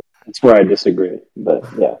saying. That's where I disagree, but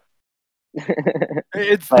yeah.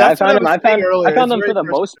 I found them for the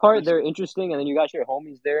most part. They're interesting, and then you got your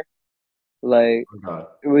homies there. Like,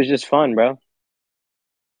 it was just fun, bro.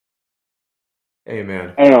 Hey,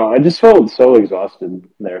 man. I don't know. I just felt so exhausted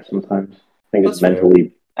there sometimes. I think it's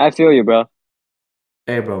mentally. I feel you, bro.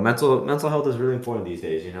 Hey, bro. Mental health is really important these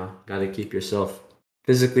days. You know, got to keep yourself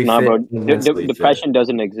physically Nah, fit. bro. And mentally Depression fit.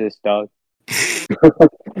 doesn't exist, dog.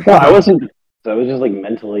 No, I wasn't. I was just like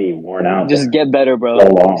mentally worn out. Just get better, bro. So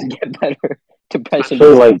long. Just get better.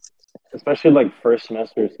 Depression. Especially like first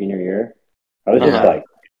semester of senior year, I was just like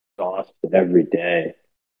exhausted every day.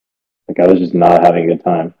 Like I was just not having a good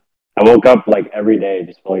time. I woke up like every day,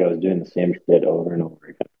 just felt like I was doing the same shit over and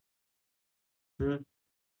over again.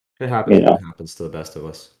 It happens. You know? It happens to the best of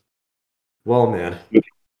us. Well, man.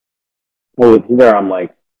 Well, with there, I'm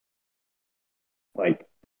like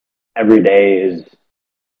every day is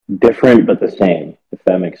different but the same. If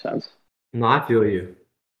that makes sense. No, I feel you.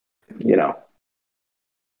 You know.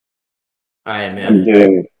 All right,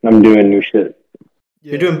 man. I'm doing new shit.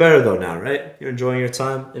 You're doing better though now, right? You're enjoying your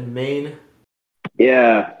time in Maine.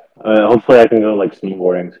 Yeah. Hopefully, I can go like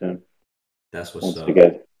snowboarding soon. That's what's up.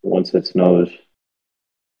 Once it snows.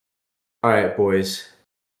 All right, boys.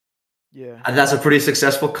 Yeah. And that's a pretty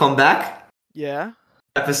successful comeback. Yeah.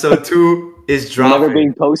 Episode 2 is dropping. Never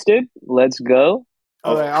being posted. Let's go.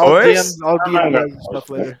 All right, I'll DM you guys stuff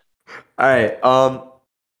later. All right.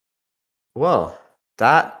 Well,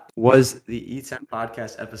 that was the E-10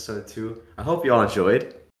 podcast episode 2. I hope you all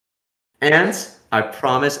enjoyed. And I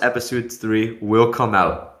promise episode 3 will come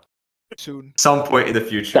out Soon. Some point in the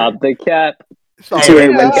future. Stop the cap. Stop Hey, it. wait,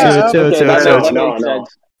 chill, Okay, chill, that chill, makes chill.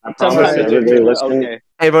 sense. I Some promise Alright. everybody future. listening. Okay.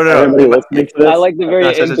 Hey, but no, Everybody no. listening to this. I like the very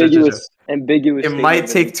No, chill. ambiguous It statement might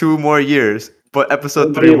that take 2 more years, but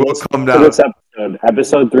episode 3 Everybody will listening come to down. this episode.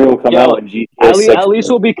 Episode 3 will come Yo, out when GTA at 6. least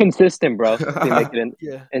we'll be consistent, bro. If we make it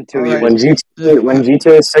Yeah. in 2 Alright. years. When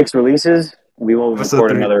GTA 6 releases, we will Episode record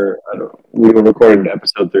 3. another. We will record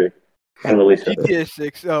episode 3 and release it. GTA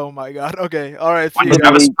 6. Oh my god. Okay. Alright. See you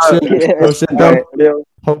guys. Literally, Real shit, All though. right. Video.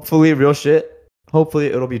 Hopefully, real shit. Hopefully,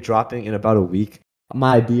 it'll be dropping in about a week.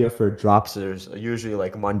 My idea for drops is usually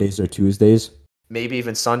like Mondays or Tuesdays, maybe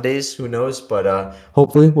even Sundays. Who knows? But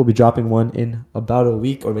hopefully, we'll be dropping one in about a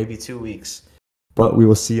week or maybe 2 weeks. But we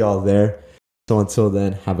will see y'all there. So until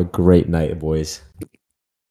then, have a great night, boys.